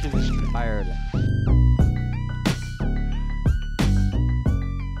contemporary American history. Ireland.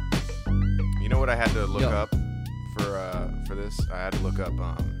 what I had to look Yo. up for this? I had to look up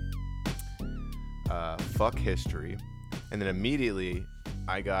fuck history, and then immediately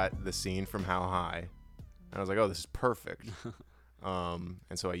I got the scene from How High, and I was like, oh, this is perfect. And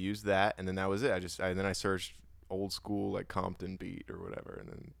so I used that, and then that was it. Then I searched old school like Compton beat or whatever, and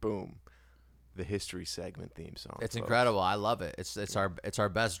then boom, the history segment theme song. It's folks. incredible. I love it. It's our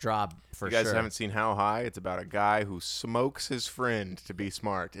best drop for You guys sure. haven't seen How High? It's about a guy who smokes his friend to be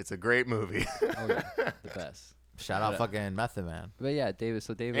smart. It's a great movie. Oh yeah, the best. Shout out fucking Method Man. But yeah, David.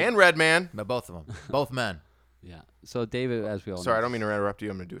 So David. And Redman. But both of them, both men. Yeah. So David, as we all Sorry, I know. don't mean to interrupt you.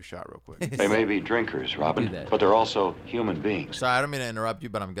 I'm gonna do a shot real quick. They may be drinkers, Robin, Do that. but they're also human beings. Sorry, I don't mean to interrupt you,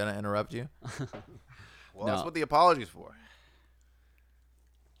 but I'm gonna interrupt you. Well, that's No. what the apology's for.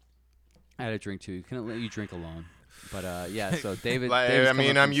 I had a drink too. Couldn't let you drink alone. But yeah, so David. Like, David's I mean,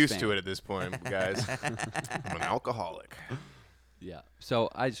 coming I'm from used Spain. to it at this point, guys. I'm an alcoholic. Yeah. So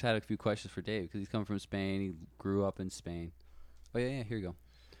I just had a few questions for Dave because he's coming from Spain. He grew up in Spain. Oh yeah, here you go.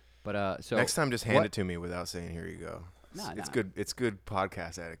 But so Next time, just hand what- it to me without saying "Here you go." Nah, It's nah. good. It's good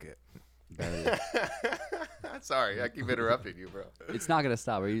podcast etiquette. Better than- Sorry, I keep interrupting you, bro. It's not gonna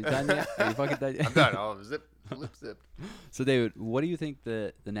stop. Are you done yet? Are you fucking done yet? I'm done. I'll zip, zip. So David, what do you think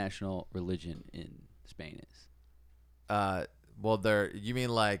the national religion in Spain is? Well, you mean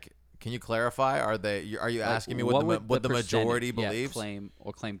like? Can you clarify? Are you asking me Like, what the majority percentage, believes?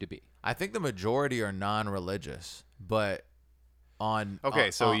 claim to be? I think the majority are non-religious, but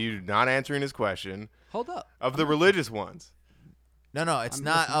Okay, so you're not answering his question Hold up. of the religious ones. No, it's I'm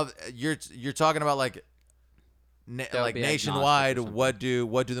not. listening. You're talking about like would like be nationwide. agnostic or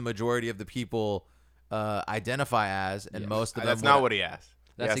What do the majority of the people identify as? And Yes. most of them. That's not what he asked.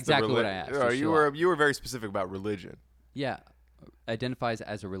 He That's asked the exactly what I asked, Oh, for you sure. were very specific about religion. Yeah, identifies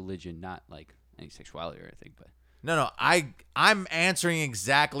as a religion, not like any sexuality or anything. But No. I'm answering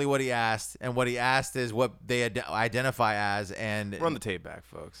exactly what he asked, and what he asked is what they identify as, and Run the tape back,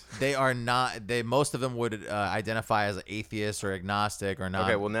 folks. they are not. Most of them would identify as atheist or agnostic or not.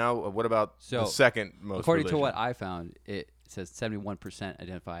 Okay, well now, what about So, the second most? according to religion? what I found, it says 71%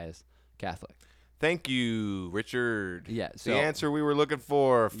 identify as Catholic. Thank you, Richard. Yeah, the so- answer we were looking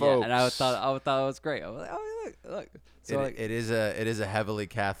for, folks. Yeah, and I thought it was great. I was like, oh look. So like, it is a heavily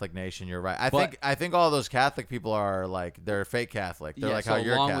Catholic nation. You're right. But- I think all those Catholic people are like they're fake Catholic. They're yeah, like so how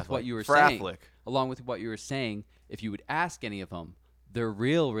you're along Catholic. with what you were Frathlic. saying, if you would ask any of them their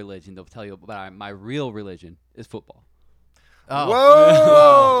real religion, they'll tell you about my real religion is football.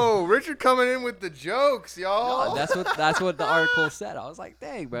 Whoa, Richard coming in with the jokes, y'all. Oh, that's what the article said. I was like,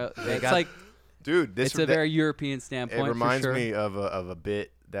 dang, bro. It's got- like Dude, this it's a very European It standpoint. reminds for sure. me of a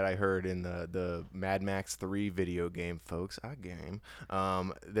bit that I heard in the Mad Max 3 video game, folks.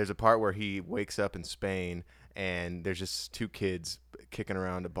 There's a part where he wakes up in Spain and there's just two kids kicking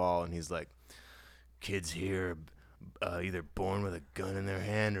around a ball, and he's like, "Kids here are either born with a gun in their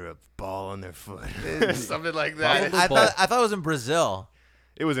hand or a ball on their foot," something like that. Probably I thought it was in Brazil.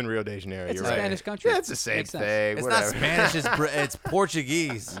 It was in Rio de Janeiro. It's you're a right. Spanish country. Yeah, it's the same Makes sense. thing. It's whatever. not Spanish. It's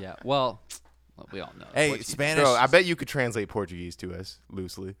Portuguese. Yeah. Well, we all know. Hey, Portuguese. Spanish. Bro, I bet you could translate Portuguese to us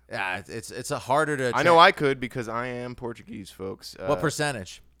loosely. Yeah, it's a harder to. I know I could because I am Portuguese, folks. What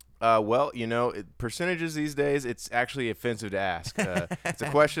percentage? Well, percentages these days, it's actually offensive to ask. It's a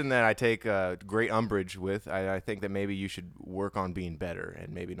question that I take great umbrage with. I think that maybe you should work on being better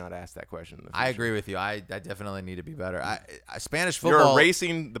and maybe not ask that question in the I future. agree with you. I definitely need to be better. Spanish You're football.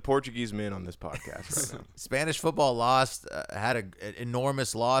 erasing the Portuguese men on this podcast right now. Spanish football lost. Had an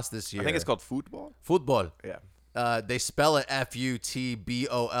enormous loss this year. I think it's called football. football. Yeah. They spell it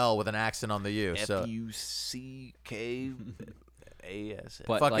FUTBOL with an accent on the U. So FUCKAS.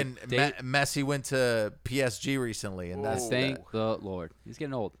 But fucking like, Dave, Messi went to PSG recently, and that's thank the Lord. He's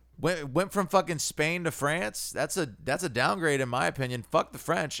getting old. went from fucking Spain to France. That's a downgrade in my opinion. Fuck the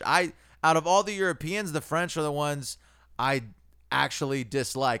French. Out of all the Europeans, the French are the ones I actually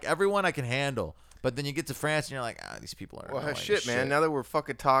dislike. Everyone I can handle. But then you get to France and you're like, these people are Well, annoying shit, as man. Now that we're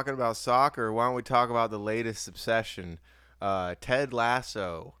fucking talking about soccer, why don't we talk about the latest obsession? Ted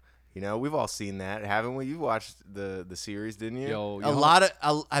Lasso. We've all seen that, haven't we? You watched the series, didn't you?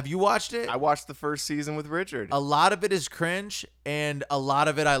 Have you watched it? I watched the first season with Richard. A lot of it is cringe, and a lot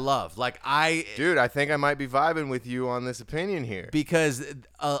of it I love. Dude, I think I might be vibing with you on this opinion here. Because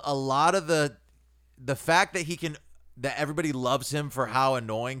a lot of the fact that everybody loves him for how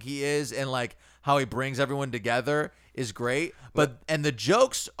annoying he is and like how he brings everyone together is great. And the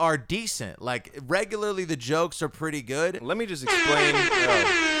jokes are decent. Like regularly, the jokes are pretty good. Let me just explain.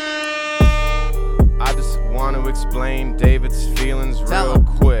 I just want to explain David's feelings Tell real him.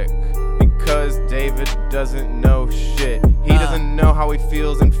 quick Cause David doesn't know shit. He doesn't know how he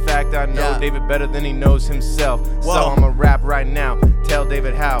feels. In fact, I know David better than he knows himself. So I'ma rap right now. Tell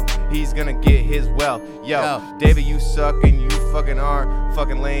David how he's gonna get his wealth. Yo, David, you suck and you fucking are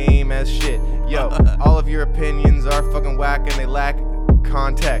fucking lame as shit. Yo, all of your opinions are fucking whack and they lack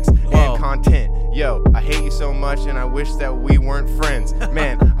context and content. Yo, I hate you so much and I wish that we weren't friends.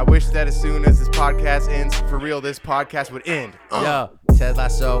 Man, I wish that as soon as this podcast ends, for real, this podcast would end. Yo, Ted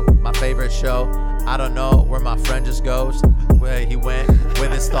Lasso, my favorite show. I don't know where my friend just goes, where he went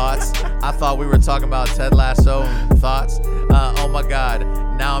with his thoughts. I thought we were talking about Ted Lasso and thoughts. Oh my God,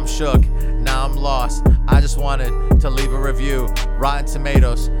 now I'm shook. Now I'm lost. I just wanted to leave a review. Rotten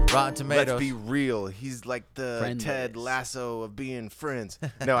Tomatoes. Let's be real. He's like the Ted Lasso of being friends.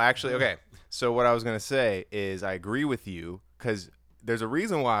 No, actually, okay. So what I was going to say is I agree with you because there's a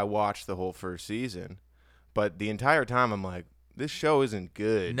reason why I watched the whole first season. But the entire time I'm like, this show isn't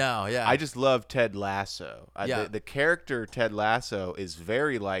good. No, yeah. I just love Ted Lasso. The character Ted Lasso is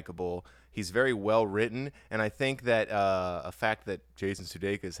very likable. He's very well written, and I think that a fact that Jason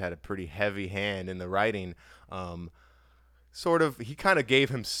Sudeikis had a pretty heavy hand in the writing, he kind of gave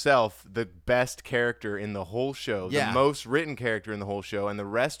himself the best character in the whole show, the most written character in the whole show, and the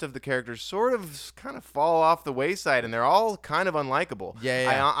rest of the characters kind of fall off the wayside, and they're all kind of unlikable.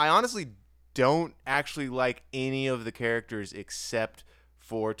 I honestly don't actually like any of the characters except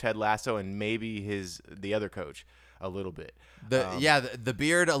for Ted Lasso and maybe the other coach a little bit. The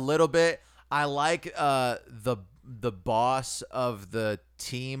beard a little bit. I like the boss of the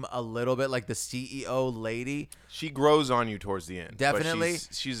team a little bit, like the CEO lady. She grows on you towards the end. Definitely. But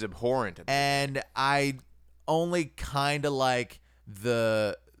she's abhorrent. And I only kind of like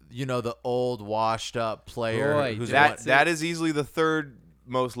the old washed up player. Boy, who's that is easily the third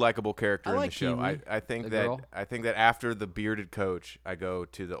most likable character in like the show. Kiwi, I think the that girl. after the bearded coach, I go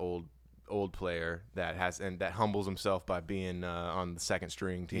to the old player that humbles himself by being on the second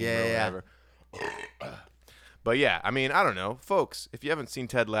string team or whatever. But yeah, I mean, I don't know, folks. If you haven't seen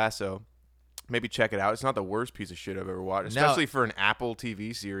Ted Lasso, maybe check it out. It's not the worst piece of shit I've ever watched, especially for an Apple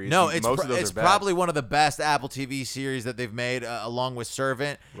TV series. No, most of those it's are bad. probably one of the best Apple TV series that they've made, along with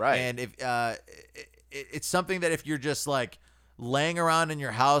Servant. Right. And if it's something that if you're just like laying around in your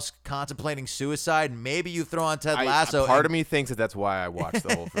house contemplating suicide, maybe you throw on Ted Lasso. Part of me thinks that's why I watched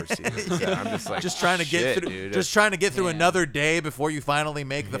the whole first season. So I'm just like, trying to get through, dude. just trying to get through another day before you finally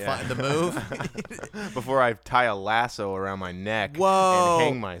make the move. Before I tie a lasso around my neck Whoa. and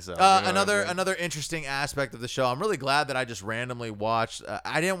hang myself. You know what I mean? Another interesting aspect of the show. I'm really glad that I just randomly watched.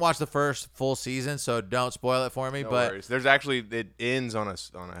 I didn't watch the first full season, so don't spoil it for me. No but worries. There's actually, it ends on a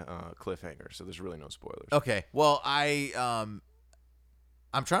cliffhanger, so there's really no spoilers. Okay. Well,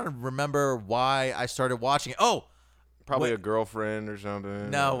 I'm trying to remember why I started watching it. Oh, probably a girlfriend or something.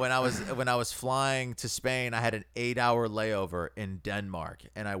 No, when I was flying to Spain, I had an 8-hour layover in Denmark,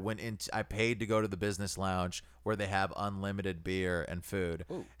 and I paid to go to the business lounge where they have unlimited beer and food.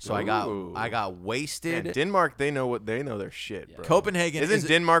 Ooh. So I got wasted. Man, Denmark, they know their shit, bro. Copenhagen isn't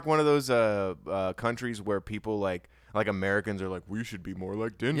Denmark one of those countries where people like Americans are like, we should be more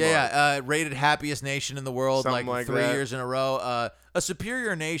like Denmark. Yeah, rated happiest nation in the world Something like 3 that. years in a row. A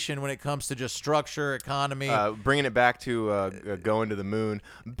superior nation when it comes to just structure, economy. Bringing it back to going to the moon.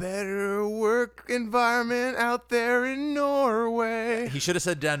 Better work environment out there in Norway. He should have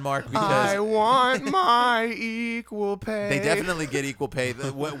said Denmark because I want my equal pay. They definitely get equal pay.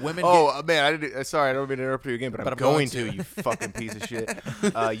 Women. Man, sorry, I don't mean to interrupt you again, but I'm going to. You fucking piece of shit.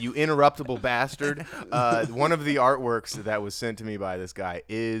 You interruptible bastard. One of the artworks that was sent to me by this guy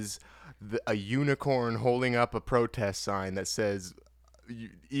is a unicorn holding up a protest sign that says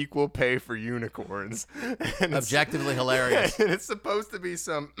equal pay for unicorns. And objectively hilarious. And it's supposed to be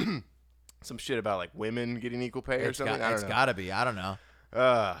some shit about like women getting equal pay or something. It's gotta be. I don't know.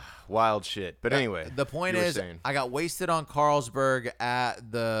 Wild shit. But anyway, the point is, I got wasted on Carlsberg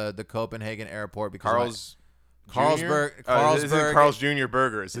at the Copenhagen airport because Carlsberg. This isn't Carl's Jr.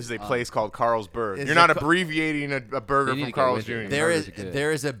 Burgers. This is a place called Carlsberg. You're not abbreviating a burger from Carl's Jr.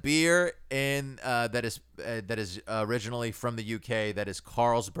 There is a beer in that is originally from the UK that is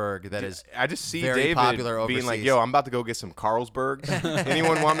Carlsberg. That is I just see very David popular overseas. being like, "Yo, I'm about to go get some Carlsbergs.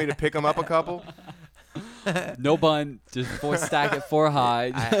 Anyone want me to pick them up a couple?" No bun, just 4 stack it 4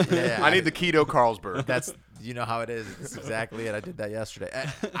 high. I need the keto Carlsberg. That's how it is. That's exactly it. I did that yesterday.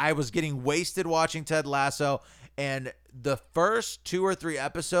 I was getting wasted watching Ted Lasso, and the first 2 or 3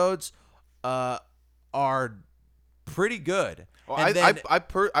 episodes are pretty good. Well, And I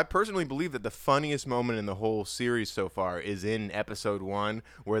then- personally believe that the funniest moment in the whole series so far is in episode 1,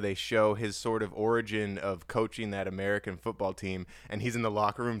 where they show his sort of origin of coaching that American football team, and he's in the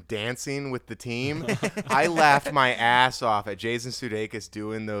locker room dancing with the team. I laughed my ass off at Jason Sudeikis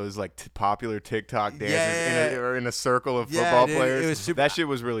doing those like popular TikTok dances in a circle of football dude, players. it was super- that shit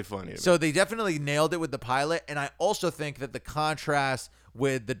was really funny. So they definitely nailed it with the pilot, and I also think that the contrast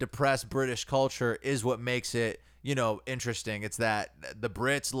with the depressed British culture is what makes it, interesting. It's that the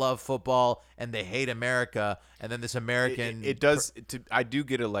Brits love football and they hate America, and then this American. It does. I do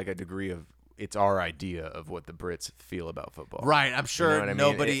get a degree of it's our idea of what the Brits feel about football. Right, I'm sure what I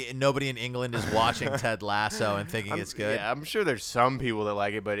mean? nobody in England is watching Ted Lasso and thinking it's good. Yeah, I'm sure there's some people that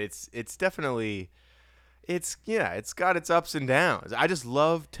like it, but it's definitely. It's got its ups and downs. I just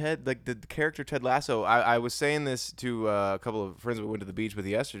love Ted, like the character Ted Lasso. I was saying this to a couple of friends we went to the beach with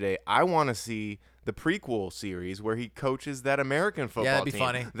yesterday. I want to see the prequel series where he coaches that American football team. Yeah, that'd be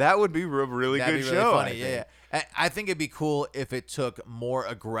funny. That would be a really That'd good be really show. funny. I think. Yeah. I think it'd be cool if it took more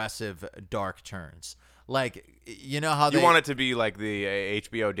aggressive dark turns. Like, how You they want it to be like the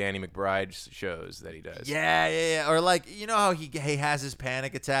HBO Danny McBride shows that he does. Yeah. Or like, how he has his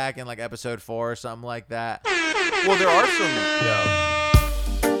panic attack in like episode 4 or something like that. Well, there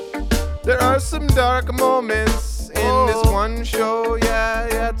are some dark moments in this one show.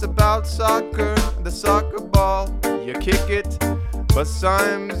 Yeah, it's about soccer, the soccer ball. You kick it, but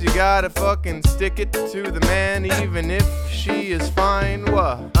sometimes you gotta fucking stick it to the man, even if she is fine.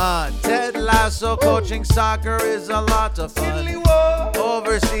 What? Ted Lasso coaching soccer is a lot of fun.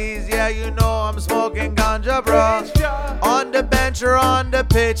 Overseas, I'm smoking ganja, bro. On the bench or on the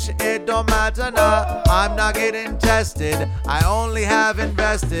pitch, it don't matter now. I'm not getting tested, I only have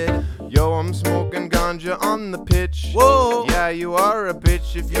invested. Yo, I'm smoking ganja on the pitch. Whoa. Yeah, you are a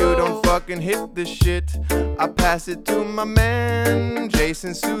bitch if you don't fucking hit this shit. I pass it to my man,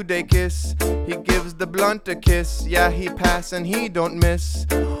 Jason Sudeikis. He gives the blunt a kiss. Yeah, he pass and he don't miss.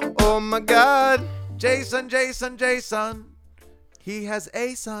 Oh my God. Jason. He has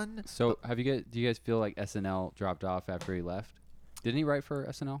a son. So do you guys feel like SNL dropped off after he left? Didn't he write for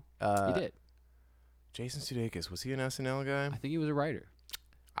SNL? He did. Jason Sudeikis, was he an SNL guy? I think he was a writer.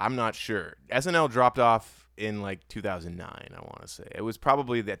 I'm not sure. SNL dropped off in like 2009, I want to say. It was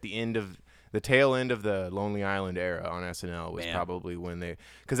probably at the tail end of the Lonely Island era on SNL was probably when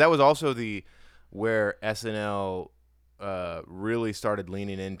because that was also where SNL really started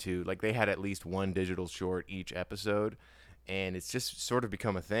leaning into, like, they had at least one digital short each episode, and it's just sort of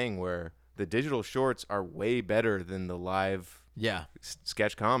become a thing where the digital shorts are way better than the live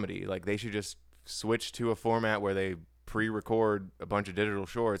sketch comedy. Like, they should just switch to a format where they pre-record a bunch of digital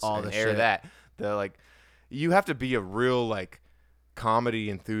shorts and air that. You have to be a real comedy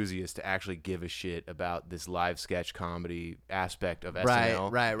enthusiast to actually give a shit about this live sketch comedy aspect of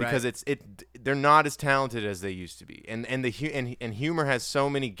SNL. Right. Because they're not as talented as they used to be, and humor has so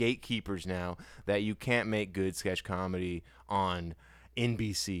many gatekeepers now that you can't make good sketch comedy on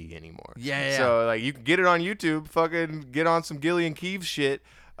NBC anymore. Yeah. So you can get it on YouTube, fucking get on some Gillian Keeves shit.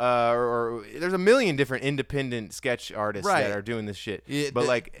 Or there's a million different independent sketch artists that are doing this shit. Yeah, but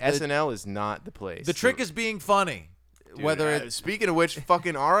SNL is not the place. The trick is being funny. Dude, speaking of which,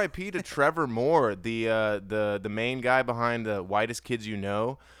 fucking R.I.P. to Trevor Moore, the main guy behind the Whitest Kids You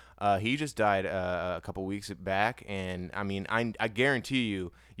Know. He just died a couple weeks back, and I mean, I guarantee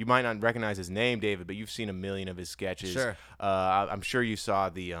you might not recognize his name, David, but you've seen a million of his sketches. Sure. I'm sure you saw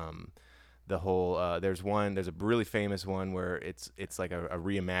the whole there's a really famous one where it's like a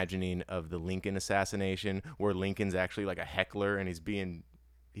reimagining of the Lincoln assassination, where Lincoln's actually like a heckler and he's being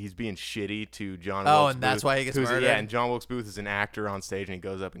shitty to John Wilkes Booth. And that's why he gets murdered. Yeah, and John Wilkes Booth is an actor on stage and he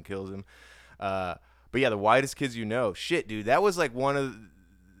goes up and kills him. But yeah, the Whitest Kids You Know. Shit, dude, that was like one of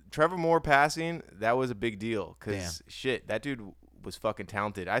Trevor Moore passing. That was a big deal because shit, that dude was fucking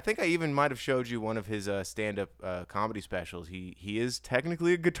talented. I think I even might have showed you one of his stand-up comedy specials. He is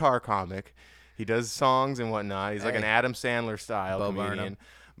technically a guitar comic. He does songs and whatnot. He's like an Adam Sandler style comedian.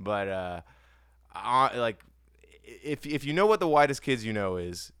 But if you know what the Whitest Kids You Know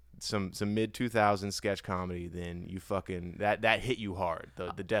is, some mid 2000s sketch comedy, then you fucking that hit you hard.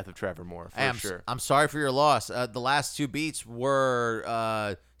 The death of Trevor Moore for sure. I'm sorry for your loss. The last two beats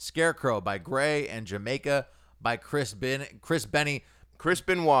were Scarecrow by Gray and Jamaica by Chris Benny. Chris Benoit.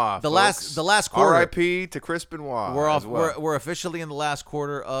 The last quarter. R.I.P. to Chris Benoit. We're officially in the last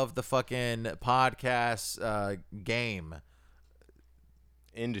quarter of the fucking podcast game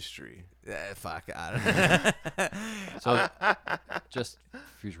industry. Fuck. I don't know. So, just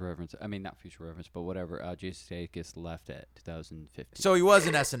future reference. I mean, not future reference, but whatever. Jason Sudeikis left at 2015. So he was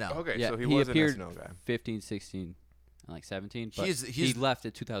an SNL. Okay, yeah, so he was appeared an SNL guy. 15, 16, and like 17. But He's- he left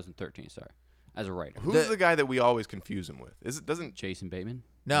in 2013. Sorry, as a writer. Who's the guy that we always confuse him with? Doesn't Jason Bateman.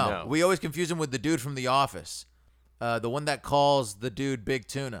 No, No. we always confuse him with the dude from The Office, the one that calls the dude Big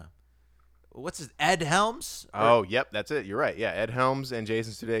Tuna. What's his Ed Helms? Oh, yep, that's it. You're right. Yeah, Ed Helms and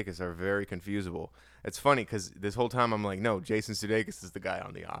Jason Sudeikis are very confusable. It's funny because this whole time I'm like, no, Jason Sudeikis is the guy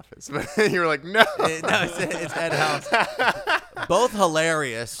on The Office. But you're like, no. No, it's Ed Helms. Both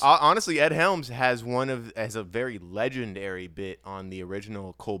hilarious. Honestly, Ed Helms has a very legendary bit on the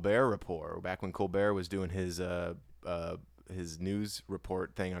original Colbert Report, back when Colbert was doing his news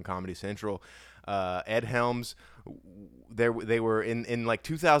report thing on Comedy Central. Ed Helms, they were in like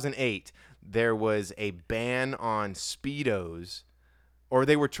 2008. There was a ban on Speedos, or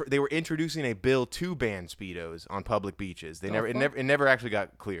they were introducing a bill to ban Speedos on public beaches. It never actually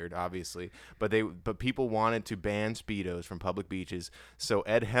got cleared, obviously, but people wanted to ban Speedos from public beaches. So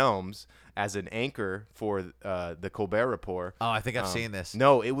Ed Helms, as an anchor for the Colbert Report. Oh, I think I've seen this.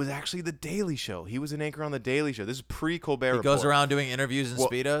 No, it was actually The Daily Show. He was an anchor on The Daily Show. This is pre-Colbert Report. He goes around doing interviews in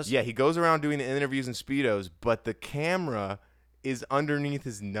Speedos? Yeah, he goes around doing the interviews in Speedos, but the camera is underneath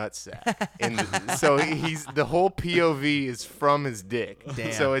his nutsack. So he's the whole POV is from his dick.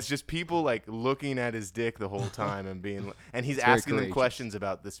 Damn. So it's just people like looking at his dick the whole time and he's asking them questions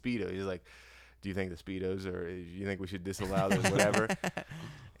about the Speedo. He's like, do you think the Speedos do you think we should disallow those, whatever?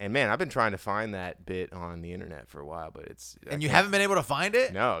 And man, I've been trying to find that bit on the internet for a while, but you haven't been able to find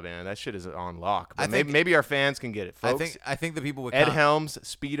it? No, man, that shit is on lock. But maybe our fans can get it, folks. I think the people with Ed Helms,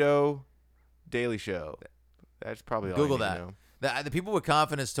 Speedo, Daily Show. That's probably all Google you need that. to know. The people with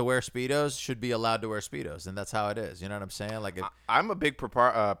confidence to wear Speedos should be allowed to wear Speedos, and that's how it is. You know what I'm saying? Like, I'm a big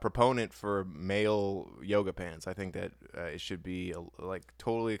proponent for male yoga pants. I think that it should be like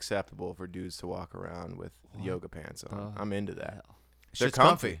totally acceptable for dudes to walk around with yoga pants on. I'm into that. They're just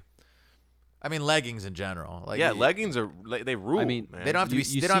comfy. I mean, leggings in general. Like, yeah, leggings they rule. I mean, man. they don't have to be.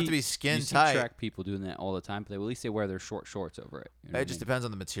 They don't have to be skin you see tight. track people doing that all the time, but at least they wear their short shorts over it. You know It what just I mean? depends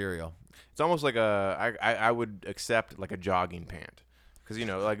on the material. It's almost like I would accept like a jogging pant. Because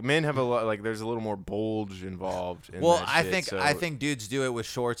like men have a lot, like there's a little more bulge involved. Well, that I shit, think I think dudes do it with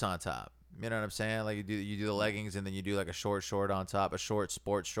shorts on top. You know what I'm saying? Like you do the leggings and then you do like a short on top, a short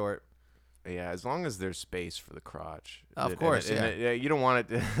sports short. Yeah, as long as there's space for the crotch. Of course, yeah. You don't want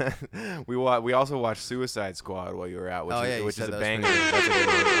it. We also watched Suicide Squad while you were out, which is a banger. That's a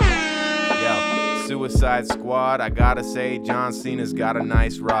good one. Yo, Suicide Squad. I gotta say, John Cena's got a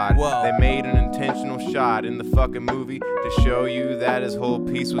nice rod. Whoa. They made an intentional shot in the fucking movie to show you that his whole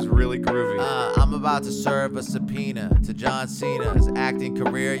piece was really groovy. I'm about to serve a subpoena to John Cena's acting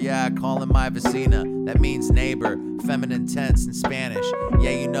career. Yeah, I call him my vecina. That means neighbor, feminine tense in Spanish.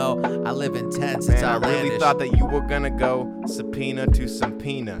 Yeah, you know, I live in tents. It's Man, I outlandish. really thought that you were gonna go subpoena to some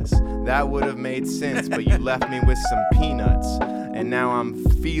peanuts. That would have made sense, but you left me with some peanuts. And now I'm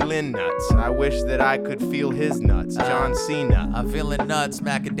feeling nuts. I wish that I could feel his nuts. John Cena. I'm feeling nuts,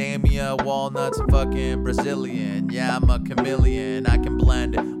 macadamia, walnuts, and fucking Brazilian. Yeah, I'm a chameleon. I can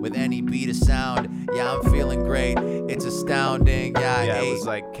blend with any beat of sound. Yeah, I'm feeling great. It's astounding. Yeah, It was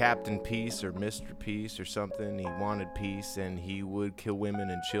like Captain Peace or Mr. Peace or something. He wanted peace and he would kill women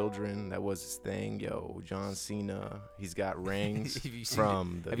and children. That was his thing. Yo, John Cena. He's got rings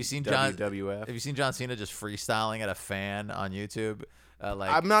from the WWF. Have you seen John Cena just freestyling at a fan on YouTube?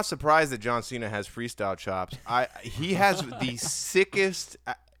 I'm not surprised that John Cena has freestyle chops. He has the sickest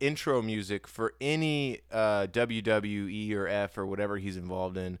intro music for any WWE or F or whatever he's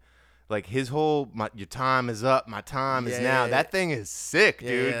involved in. Like his whole your time is up, my time is now. That thing is sick,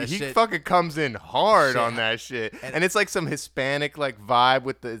 dude. Yeah, he shit. fucking comes in hard on that shit. And it's like some Hispanic like vibe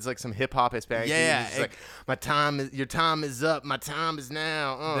with it's like some hip hop Hispanic. Yeah, it's like your time is up, my time is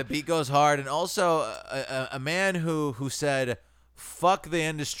now. The beat goes hard, and also a man who said, "Fuck the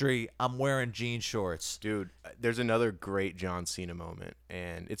industry, I'm wearing jean shorts." Dude, there's another great John Cena moment,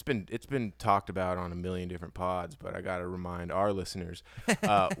 and it's been talked about on a million different pods, but I gotta remind our listeners,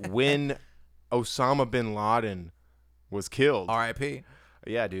 when Osama bin Laden was killed. R.I.P.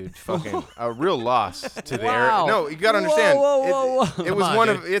 Yeah, dude, fucking a real loss to the Wow. No, you gotta understand. Whoa. It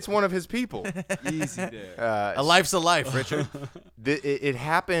was it's one of his people. Easy there. A life's a life, Richard. It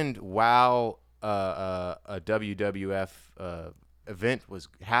happened while a WWF event was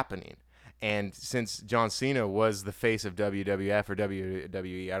happening. And since John Cena was the face of WWF or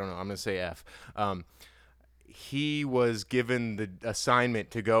WWE, I don't know, I'm going to say F, he was given the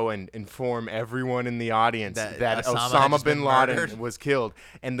assignment to go and inform everyone in the audience that Osama bin Laden murdered. was killed.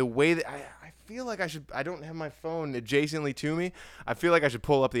 And the way that I feel like I don't have my phone adjacently to me. I feel like I should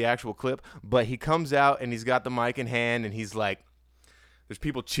pull up the actual clip. But he comes out and he's got the mic in hand and he's like, there's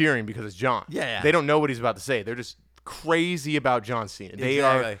people cheering because it's John. Yeah. They don't know what he's about to say. They're just crazy about John Cena. They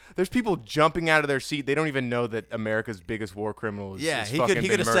Exactly. are. There's people jumping out of their seat. They don't even know that America's biggest war criminal is. Yeah, is he fucking could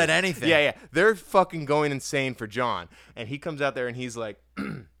been have murdered. said anything. Yeah. They're fucking going insane for John, and he comes out there and he's like,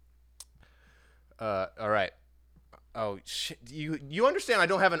 all right. Oh shit! You understand? I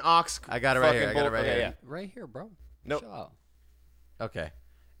don't have an aux. I got it right here. fucking I got it bolt- right okay, here. Yeah. Right here, bro. Nope. Shut up. Okay.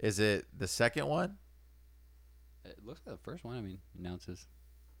 Is it the second one? It looks like the first one. I mean, announces.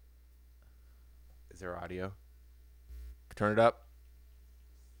 Is there audio? Turn it up.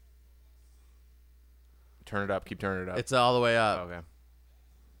 Turn it up. Keep turning it up. It's all the way up. Okay.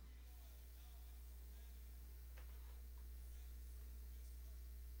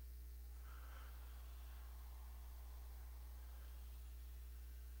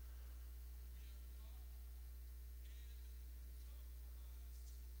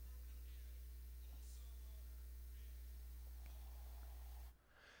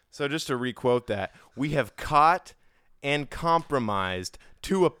 So just to requote that, we have caught and compromised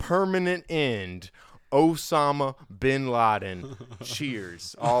to a permanent end Osama bin Laden.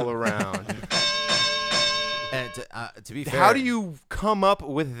 Cheers all around. And to be fair, How do you come up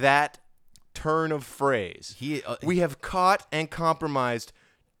with that turn of phrase? We have caught and compromised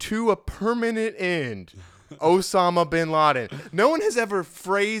to a permanent end Osama bin Laden. No one has ever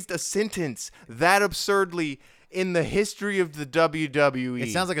phrased a sentence that absurdly in the history of the WWE.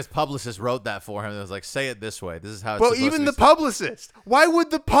 It sounds like his publicist wrote that for him. It was like, say it this way. This is how it's Well, supposed even to the be publicist. Why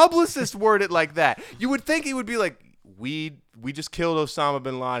would the publicist word it like that? You would think he would be like, we just killed Osama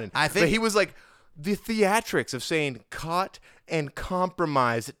bin Laden. I think but he was like, the theatrics of saying caught and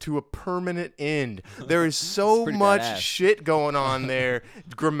compromised to a permanent end. There is so pretty much badass. shit going on there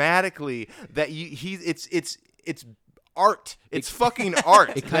grammatically that it's art. It's fucking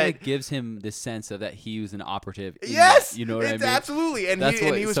art. It kind of gives him the sense of that he was an operative. in Yes, that, you know what I mean? Absolutely, and That's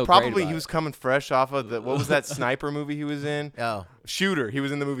he what's was so great probably about he was coming fresh off of the what was that sniper movie he was in? Oh, Shooter. He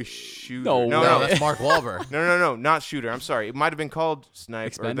was in the movie Shooter. No, No, that's Mark Wahlberg. No, not Shooter. I'm sorry. It might have been called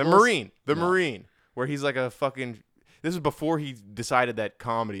Sniper. The Expendables? Marine, where he's like a fucking. This was before he decided that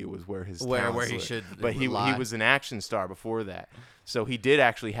comedy was where his talents where he lay. should But he lie. was an action star before that, so he did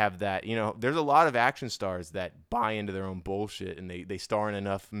actually have that. You know, there's a lot of action stars that buy into their own bullshit, and they star in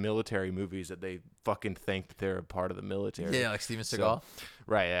enough military movies that they fucking think that they're a part of the military. Yeah, like Steven Seagal. So,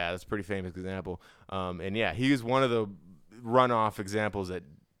 right, yeah, that's a pretty famous example. And yeah, he was one of the runoff examples that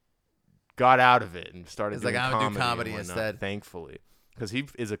got out of it and started It's like, doing I'm gonna do and comedy whatnot, instead. Thankfully, because he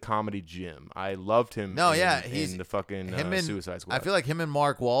is a comedy gem. I loved him. No, in, yeah, he's in the fucking him and Suicide Squad. I feel like him and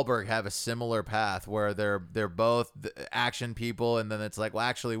Mark Wahlberg have a similar path where they're both action people, and then it's like, well,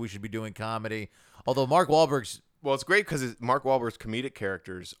 actually, we should be doing comedy. Although Mark Wahlberg's well, it's great because Mark Wahlberg's comedic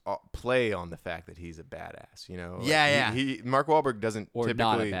characters play on the fact that he's a badass. You know, Yeah, He Mark Wahlberg doesn't Or typically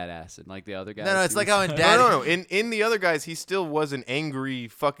not a badass, and like the other guys. no, it's he like was- how in Daddy. No. In the other guys, he still was an angry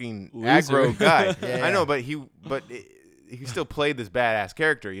fucking Loser. aggro guy. Yeah, I know, yeah. but he still played this badass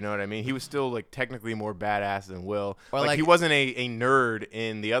character. You know what I mean? He was still like technically more badass than Will. Or like he like- wasn't a nerd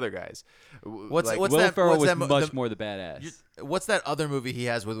in the other guys. What's like, what's Will that? Ferrell What's was that? much more the badass. What's that other movie he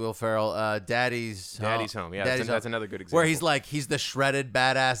has with Will Ferrell? Daddy's Home. Yeah, that's another good example. Where he's like, he's the shredded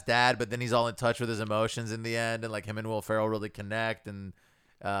badass dad, but then he's all in touch with his emotions in the end, and like him and Will Ferrell really connect. And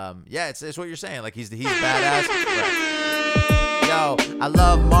yeah, it's what you're saying. Like he's badass. Yo, I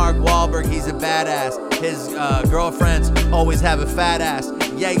love Mark Wahlberg. He's a badass. His girlfriends always have a fat ass.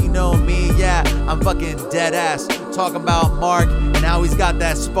 Yeah, you know me. Yeah, I'm fucking dead ass. Talking about Mark and how he's got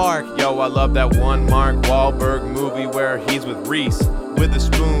that spark. Yo, I love that one Mark Wahlberg movie where he's with Reese with a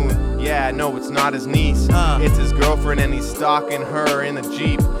spoon. Yeah, no, it's not his niece. It's his girlfriend and he's stalking her in a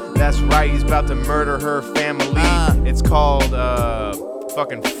Jeep. That's right, he's about to murder her family. It's called,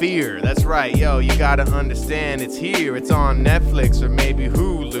 fucking Fear. That's right, yo, you gotta understand it's here. It's on Netflix or maybe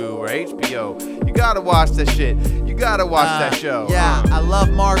Hulu or HBO. You gotta watch that shit. You gotta watch that show. Yeah, I love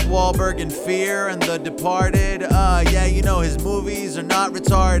Mark Wahlberg in Fear and The Departed. Yeah, you know his movies are not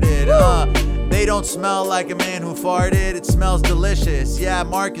retarded. They don't smell like a man who farted. It smells delicious. Yeah,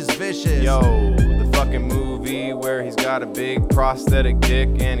 Mark is vicious. Yo, the fucking movie where he's got a big prosthetic dick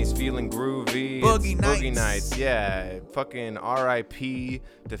and he's feeling groovy. Boogie It's Nights. Boogie Nights, yeah. Fucking R.I.P.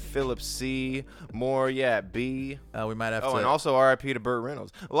 to Philip C. More, yeah, B. We might have Oh, to. and also R.I.P. to Burt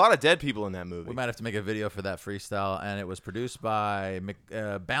Reynolds. A lot of dead people in that movie. We might have to make a video for that freestyle, and it was produced by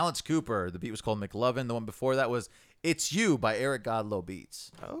Balance Cooper. The beat was called McLovin. The one before that was It's You by Eric Godlow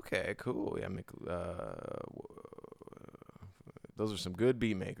Beats. Okay, cool. Yeah, those are some good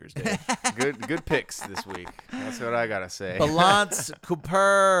beat makers, Dave. good picks this week. That's what I gotta say. Balance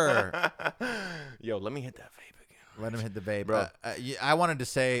Cooper. Yo, let me hit that vape again. Let him hit the vape, Bro. I wanted to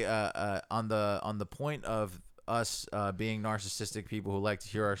say on the point of us being narcissistic people who like to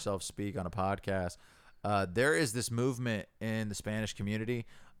hear ourselves speak on a podcast, there is this movement in the Spanish community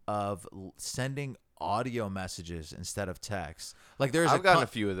of sending audio messages instead of text. Like I've gotten a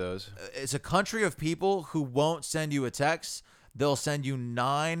few of those. It's a country of people who won't send you a text. They'll send you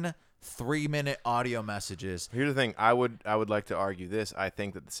 9 3-minute audio messages. Here's the thing. I would like to argue this. I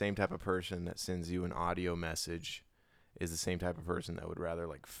think that the same type of person that sends you an audio message is the same type of person that would rather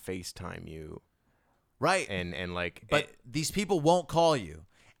like FaceTime you. Right. And like, but these people won't call you,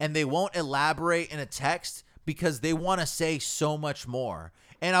 and they won't elaborate in a text because they want to say so much more.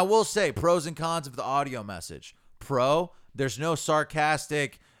 And I will say pros and cons of the audio message. Pro, there's no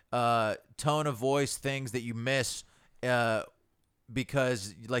sarcastic tone of voice things that you miss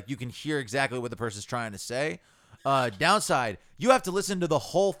because like you can hear exactly what the person's trying to say. Downside, you have to listen to the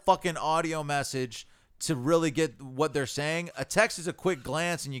whole fucking audio message to really get what they're saying. A text is a quick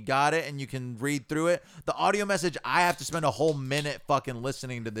glance and you got it and you can read through it. The audio message, I have to spend a whole minute fucking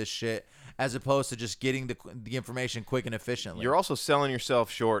listening to this shit as opposed to just getting the information quick and efficiently. You're also selling yourself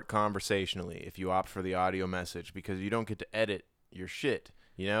short conversationally if you opt for the audio message because you don't get to edit your shit.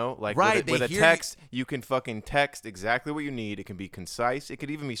 You know, like right, with a text, you can fucking text exactly what you need. It can be concise. It could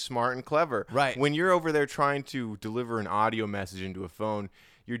even be smart and clever. Right. When you're over there trying to deliver an audio message into a phone,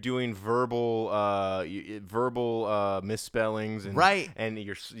 you're doing verbal misspellings. And, right. And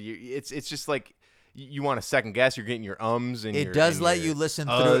it's just like you want to second guess. You're getting your ums and it does let you listen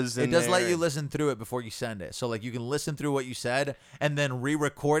through it. It does let you listen. Listen through it before you send it. So like you can listen through what you said and then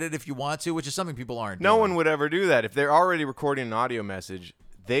re-record it if you want to, which is something people aren't doing. No one would ever do that. If they're already recording an audio message,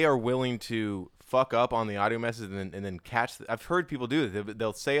 they are willing to fuck up on the audio message and then catch. I've heard people do it.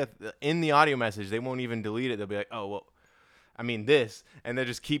 They'll say in the audio message, they won't even delete it. They'll be like, oh, well, I mean this, and they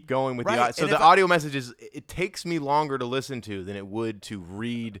just keep going with the audio. So the audio messages, it takes me longer to listen to than it would to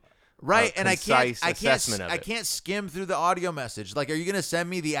read. Right, and I can't I skim through the audio message. Like, are you gonna send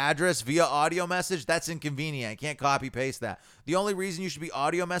me the address via audio message? That's inconvenient. I can't copy paste that. The only reason you should be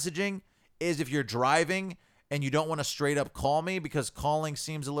audio messaging is if you're driving and you don't want to straight up call me because calling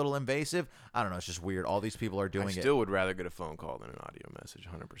seems a little invasive. I don't know. It's just weird. All these people are doing it. I still would rather get a phone call than an audio message,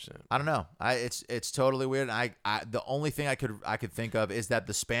 100%. I don't know. It's totally weird. And I the only thing I could think of is that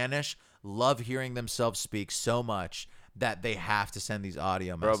the Spanish love hearing themselves speak so much that they have to send these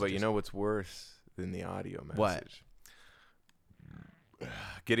audio messages. Bro, but you know what's worse than the audio message? What?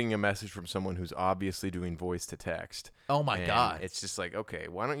 Getting a message from someone who's obviously doing voice to text. Oh my God. It's just like, okay,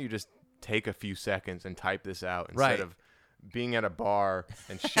 why don't you just take a few seconds and type this out instead of being at a bar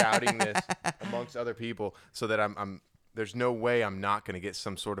and shouting this amongst other people so that I'm there's no way I'm not going to get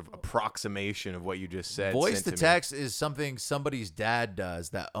some sort of approximation of what you just said. Voice to text is something somebody's dad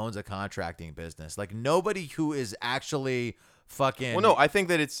does that owns a contracting business. Like nobody who is fucking. Well, no, I think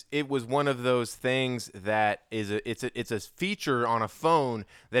that it was one of those things that it's a feature on a phone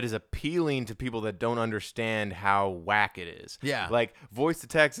that is appealing to people that don't understand how whack it is. Yeah. Like voice to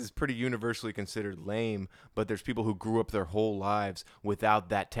text is pretty universally considered lame, but there's people who grew up their whole lives without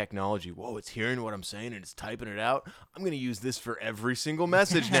that technology. Whoa, it's hearing what I'm saying and it's typing it out. I'm going to use this for every single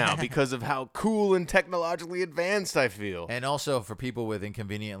message now because of how cool and technologically advanced I feel. And also for people with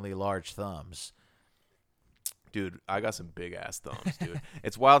inconveniently large thumbs. Dude, I got some big ass thumbs, dude.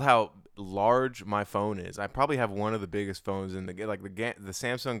 It's wild how large my phone is. I probably have one of the biggest phones in the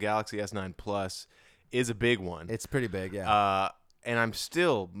Samsung Galaxy S9 Plus is a big one. It's pretty big, yeah. And I'm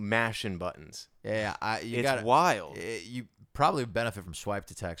still mashing buttons. Yeah, it's wild. You probably benefit from swipe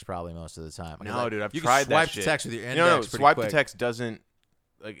to text probably most of the time. No, dude, I've tried that shit. Swipe to text with your index. No, swipe quick. to text doesn't.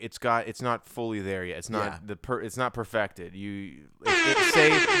 Like it's not fully there yet. It's not it's not perfected.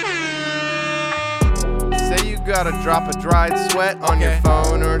 Say you gotta drop a dried sweat on your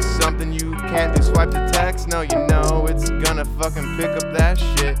phone or something, you can't do swipe to text. No, you know it's gonna fucking pick up that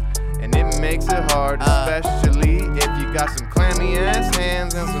shit, and it makes it hard, especially if you got some clammy ass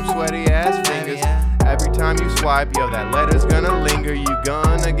hands and some sweaty ass fingers. Every time you swipe, yo, that letter's gonna linger. You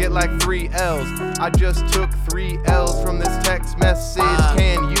gonna get like 3 L's. I just took 3 L's from this text message.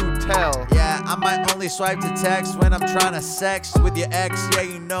 Can you tell? Yeah, I might only swipe to text when I'm trying to sex with your ex. Yeah,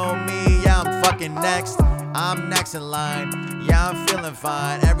 you know me. Yeah, I'm fucking next. I'm next in line. Yeah, I'm feeling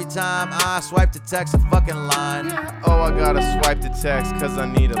fine. Every time I swipe to text a fucking line. Oh, I gotta swipe to text cause I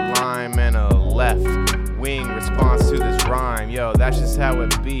need a lime and a left wing response to this rhyme. Yo, that's just how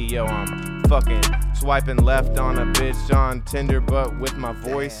it be. Yo, I'm fucking swiping left on a bitch on Tinder, but with my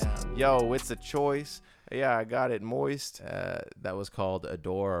voice. Damn. Yo, it's a choice. Yeah, I got it moist. That was called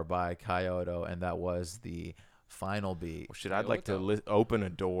Adore by Kyoto, and that was the final beat. Well, shit, I'd like to open a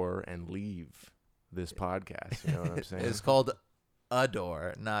door and leave this podcast. You know what I'm saying? It's called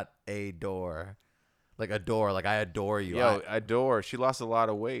Adore, not a door. Like adore, like I adore you. Yo, adore. She lost a lot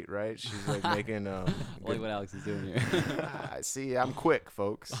of weight, right? She's like making. Like what Alex is doing here. I see. I'm quick,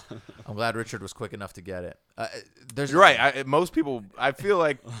 folks. I'm glad Richard was quick enough to get it. You're You're right. Most people. I feel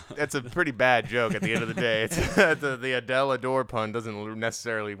like that's a pretty bad joke. At the end of the day, it's the Adele adore pun doesn't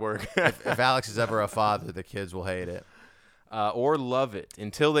necessarily work. If Alex is ever a father, the kids will hate it. Or love it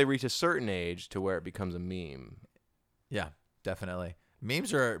until they reach a certain age to where it becomes a meme. Yeah, definitely.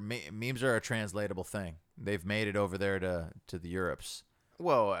 Memes are a translatable thing. They've made it over there to the Europes.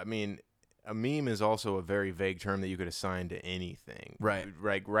 Well, I mean, a meme is also a very vague term that you could assign to anything. Right.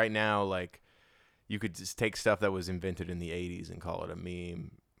 Like right now, like you could just take stuff that was invented in the 80s and call it a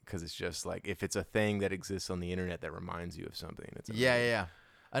meme because it's just like if it's a thing that exists on the internet that reminds you of something. It's a meme. Yeah.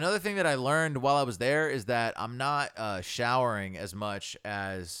 Another thing that I learned while I was there is that I'm not showering as much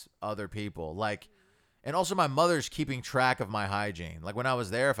as other people. Like, and also my mother's keeping track of my hygiene. Like when I was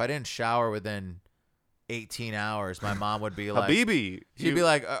there, if I didn't shower within 18 hours, my mom would be like, Habibi, she'd be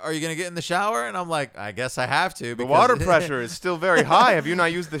like, are you going to get in the shower? And I'm like, I guess I have to. The water pressure is still very high. Have you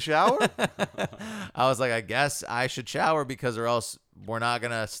not used the shower? I was like, I guess I should shower because or else we're not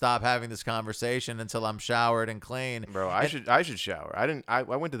going to stop having this conversation until I'm showered and clean. Bro, I should shower. I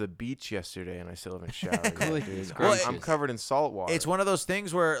went to the beach yesterday and I still haven't showered. Goodness I'm covered in salt water. It's one of those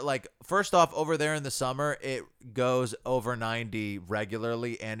things where, like, first off, over there in the summer, it goes over 90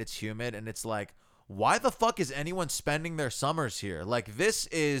 regularly and it's humid. And it's like, why the fuck is anyone spending their summers here? Like, this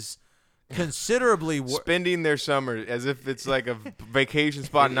is considerably spending their summer as if it's like a vacation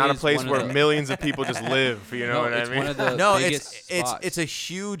spot, not a place where millions of people just live. You know what I mean? One of the biggest spots. It's a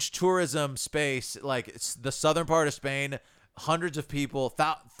huge tourism space. Like it's the southern part of Spain, hundreds of people,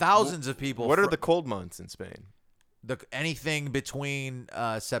 thousands of people. What are the cold months in Spain? Anything between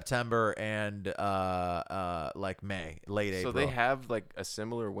September and like May, late April. So they have like a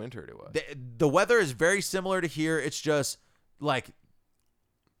similar winter to us. The weather is very similar to here. It's just like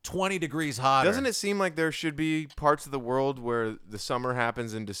 20 degrees hotter. Doesn't it seem like there should be parts of the world where the summer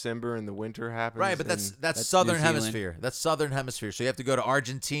happens in December and the winter happens? Right, but that's southern hemisphere. That's southern hemisphere. So you have to go to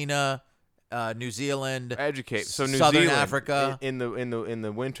Argentina, New Zealand, educate. So New Southern Zealand, Africa. In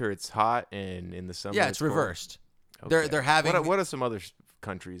the winter it's hot and in the summer it's cold. reversed. Okay. They're having what are some other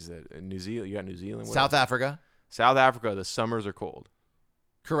countries that New Zealand? You got New Zealand. What South else? Africa. South Africa. The summers are cold.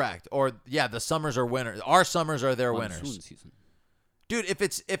 Correct. Or the summers are winter. Our summers are their Monsoon winters. season. Dude, if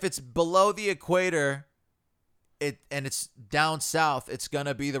it's below the equator, and it's down south, it's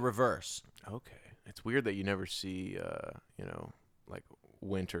gonna be the reverse. Okay, it's weird that you never see like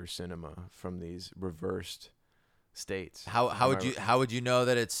winter cinema from these reversed states. How would you know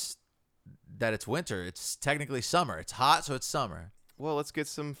that it's winter? It's technically summer. It's hot, so it's summer. Well, let's get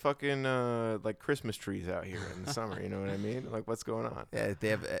some fucking like Christmas trees out here in the summer. You know what I mean? Like, what's going on? Yeah, they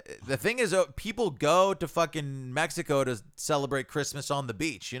have. The thing is, people go to fucking Mexico to celebrate Christmas on the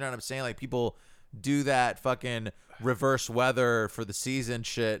beach. You know what I'm saying? Like, people do that fucking reverse weather for the season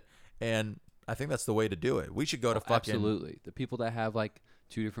shit, and I think that's the way to do it. We should go to fucking Absolutely. The people that have like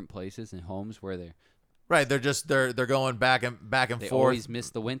two different places and homes where they're right. They're going back and they forth. always miss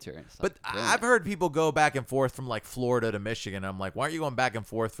the winter. And But I've heard people go back and forth from like Florida to Michigan. I'm like, why aren't you going back and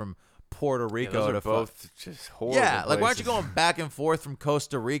forth from Puerto Rico those to are both just horrible. Yeah, like why aren't you places. going back and forth from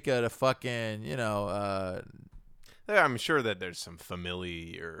Costa Rica to fucking I'm sure that there's some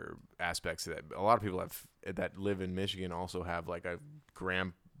familiar aspects of that. A lot of people that live in Michigan also have like a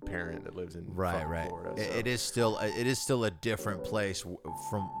grandparent that lives in right. Florida. So. It is still a different place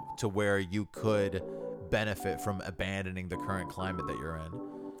to where you could benefit from abandoning the current climate that you're in.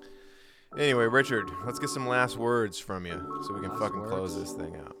 Anyway, Richard, let's get some last words from you so we can Last fucking words? close this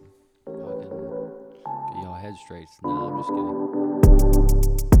thing out. Fucking get y'all head straight. No, I'm just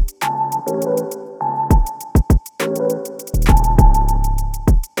kidding.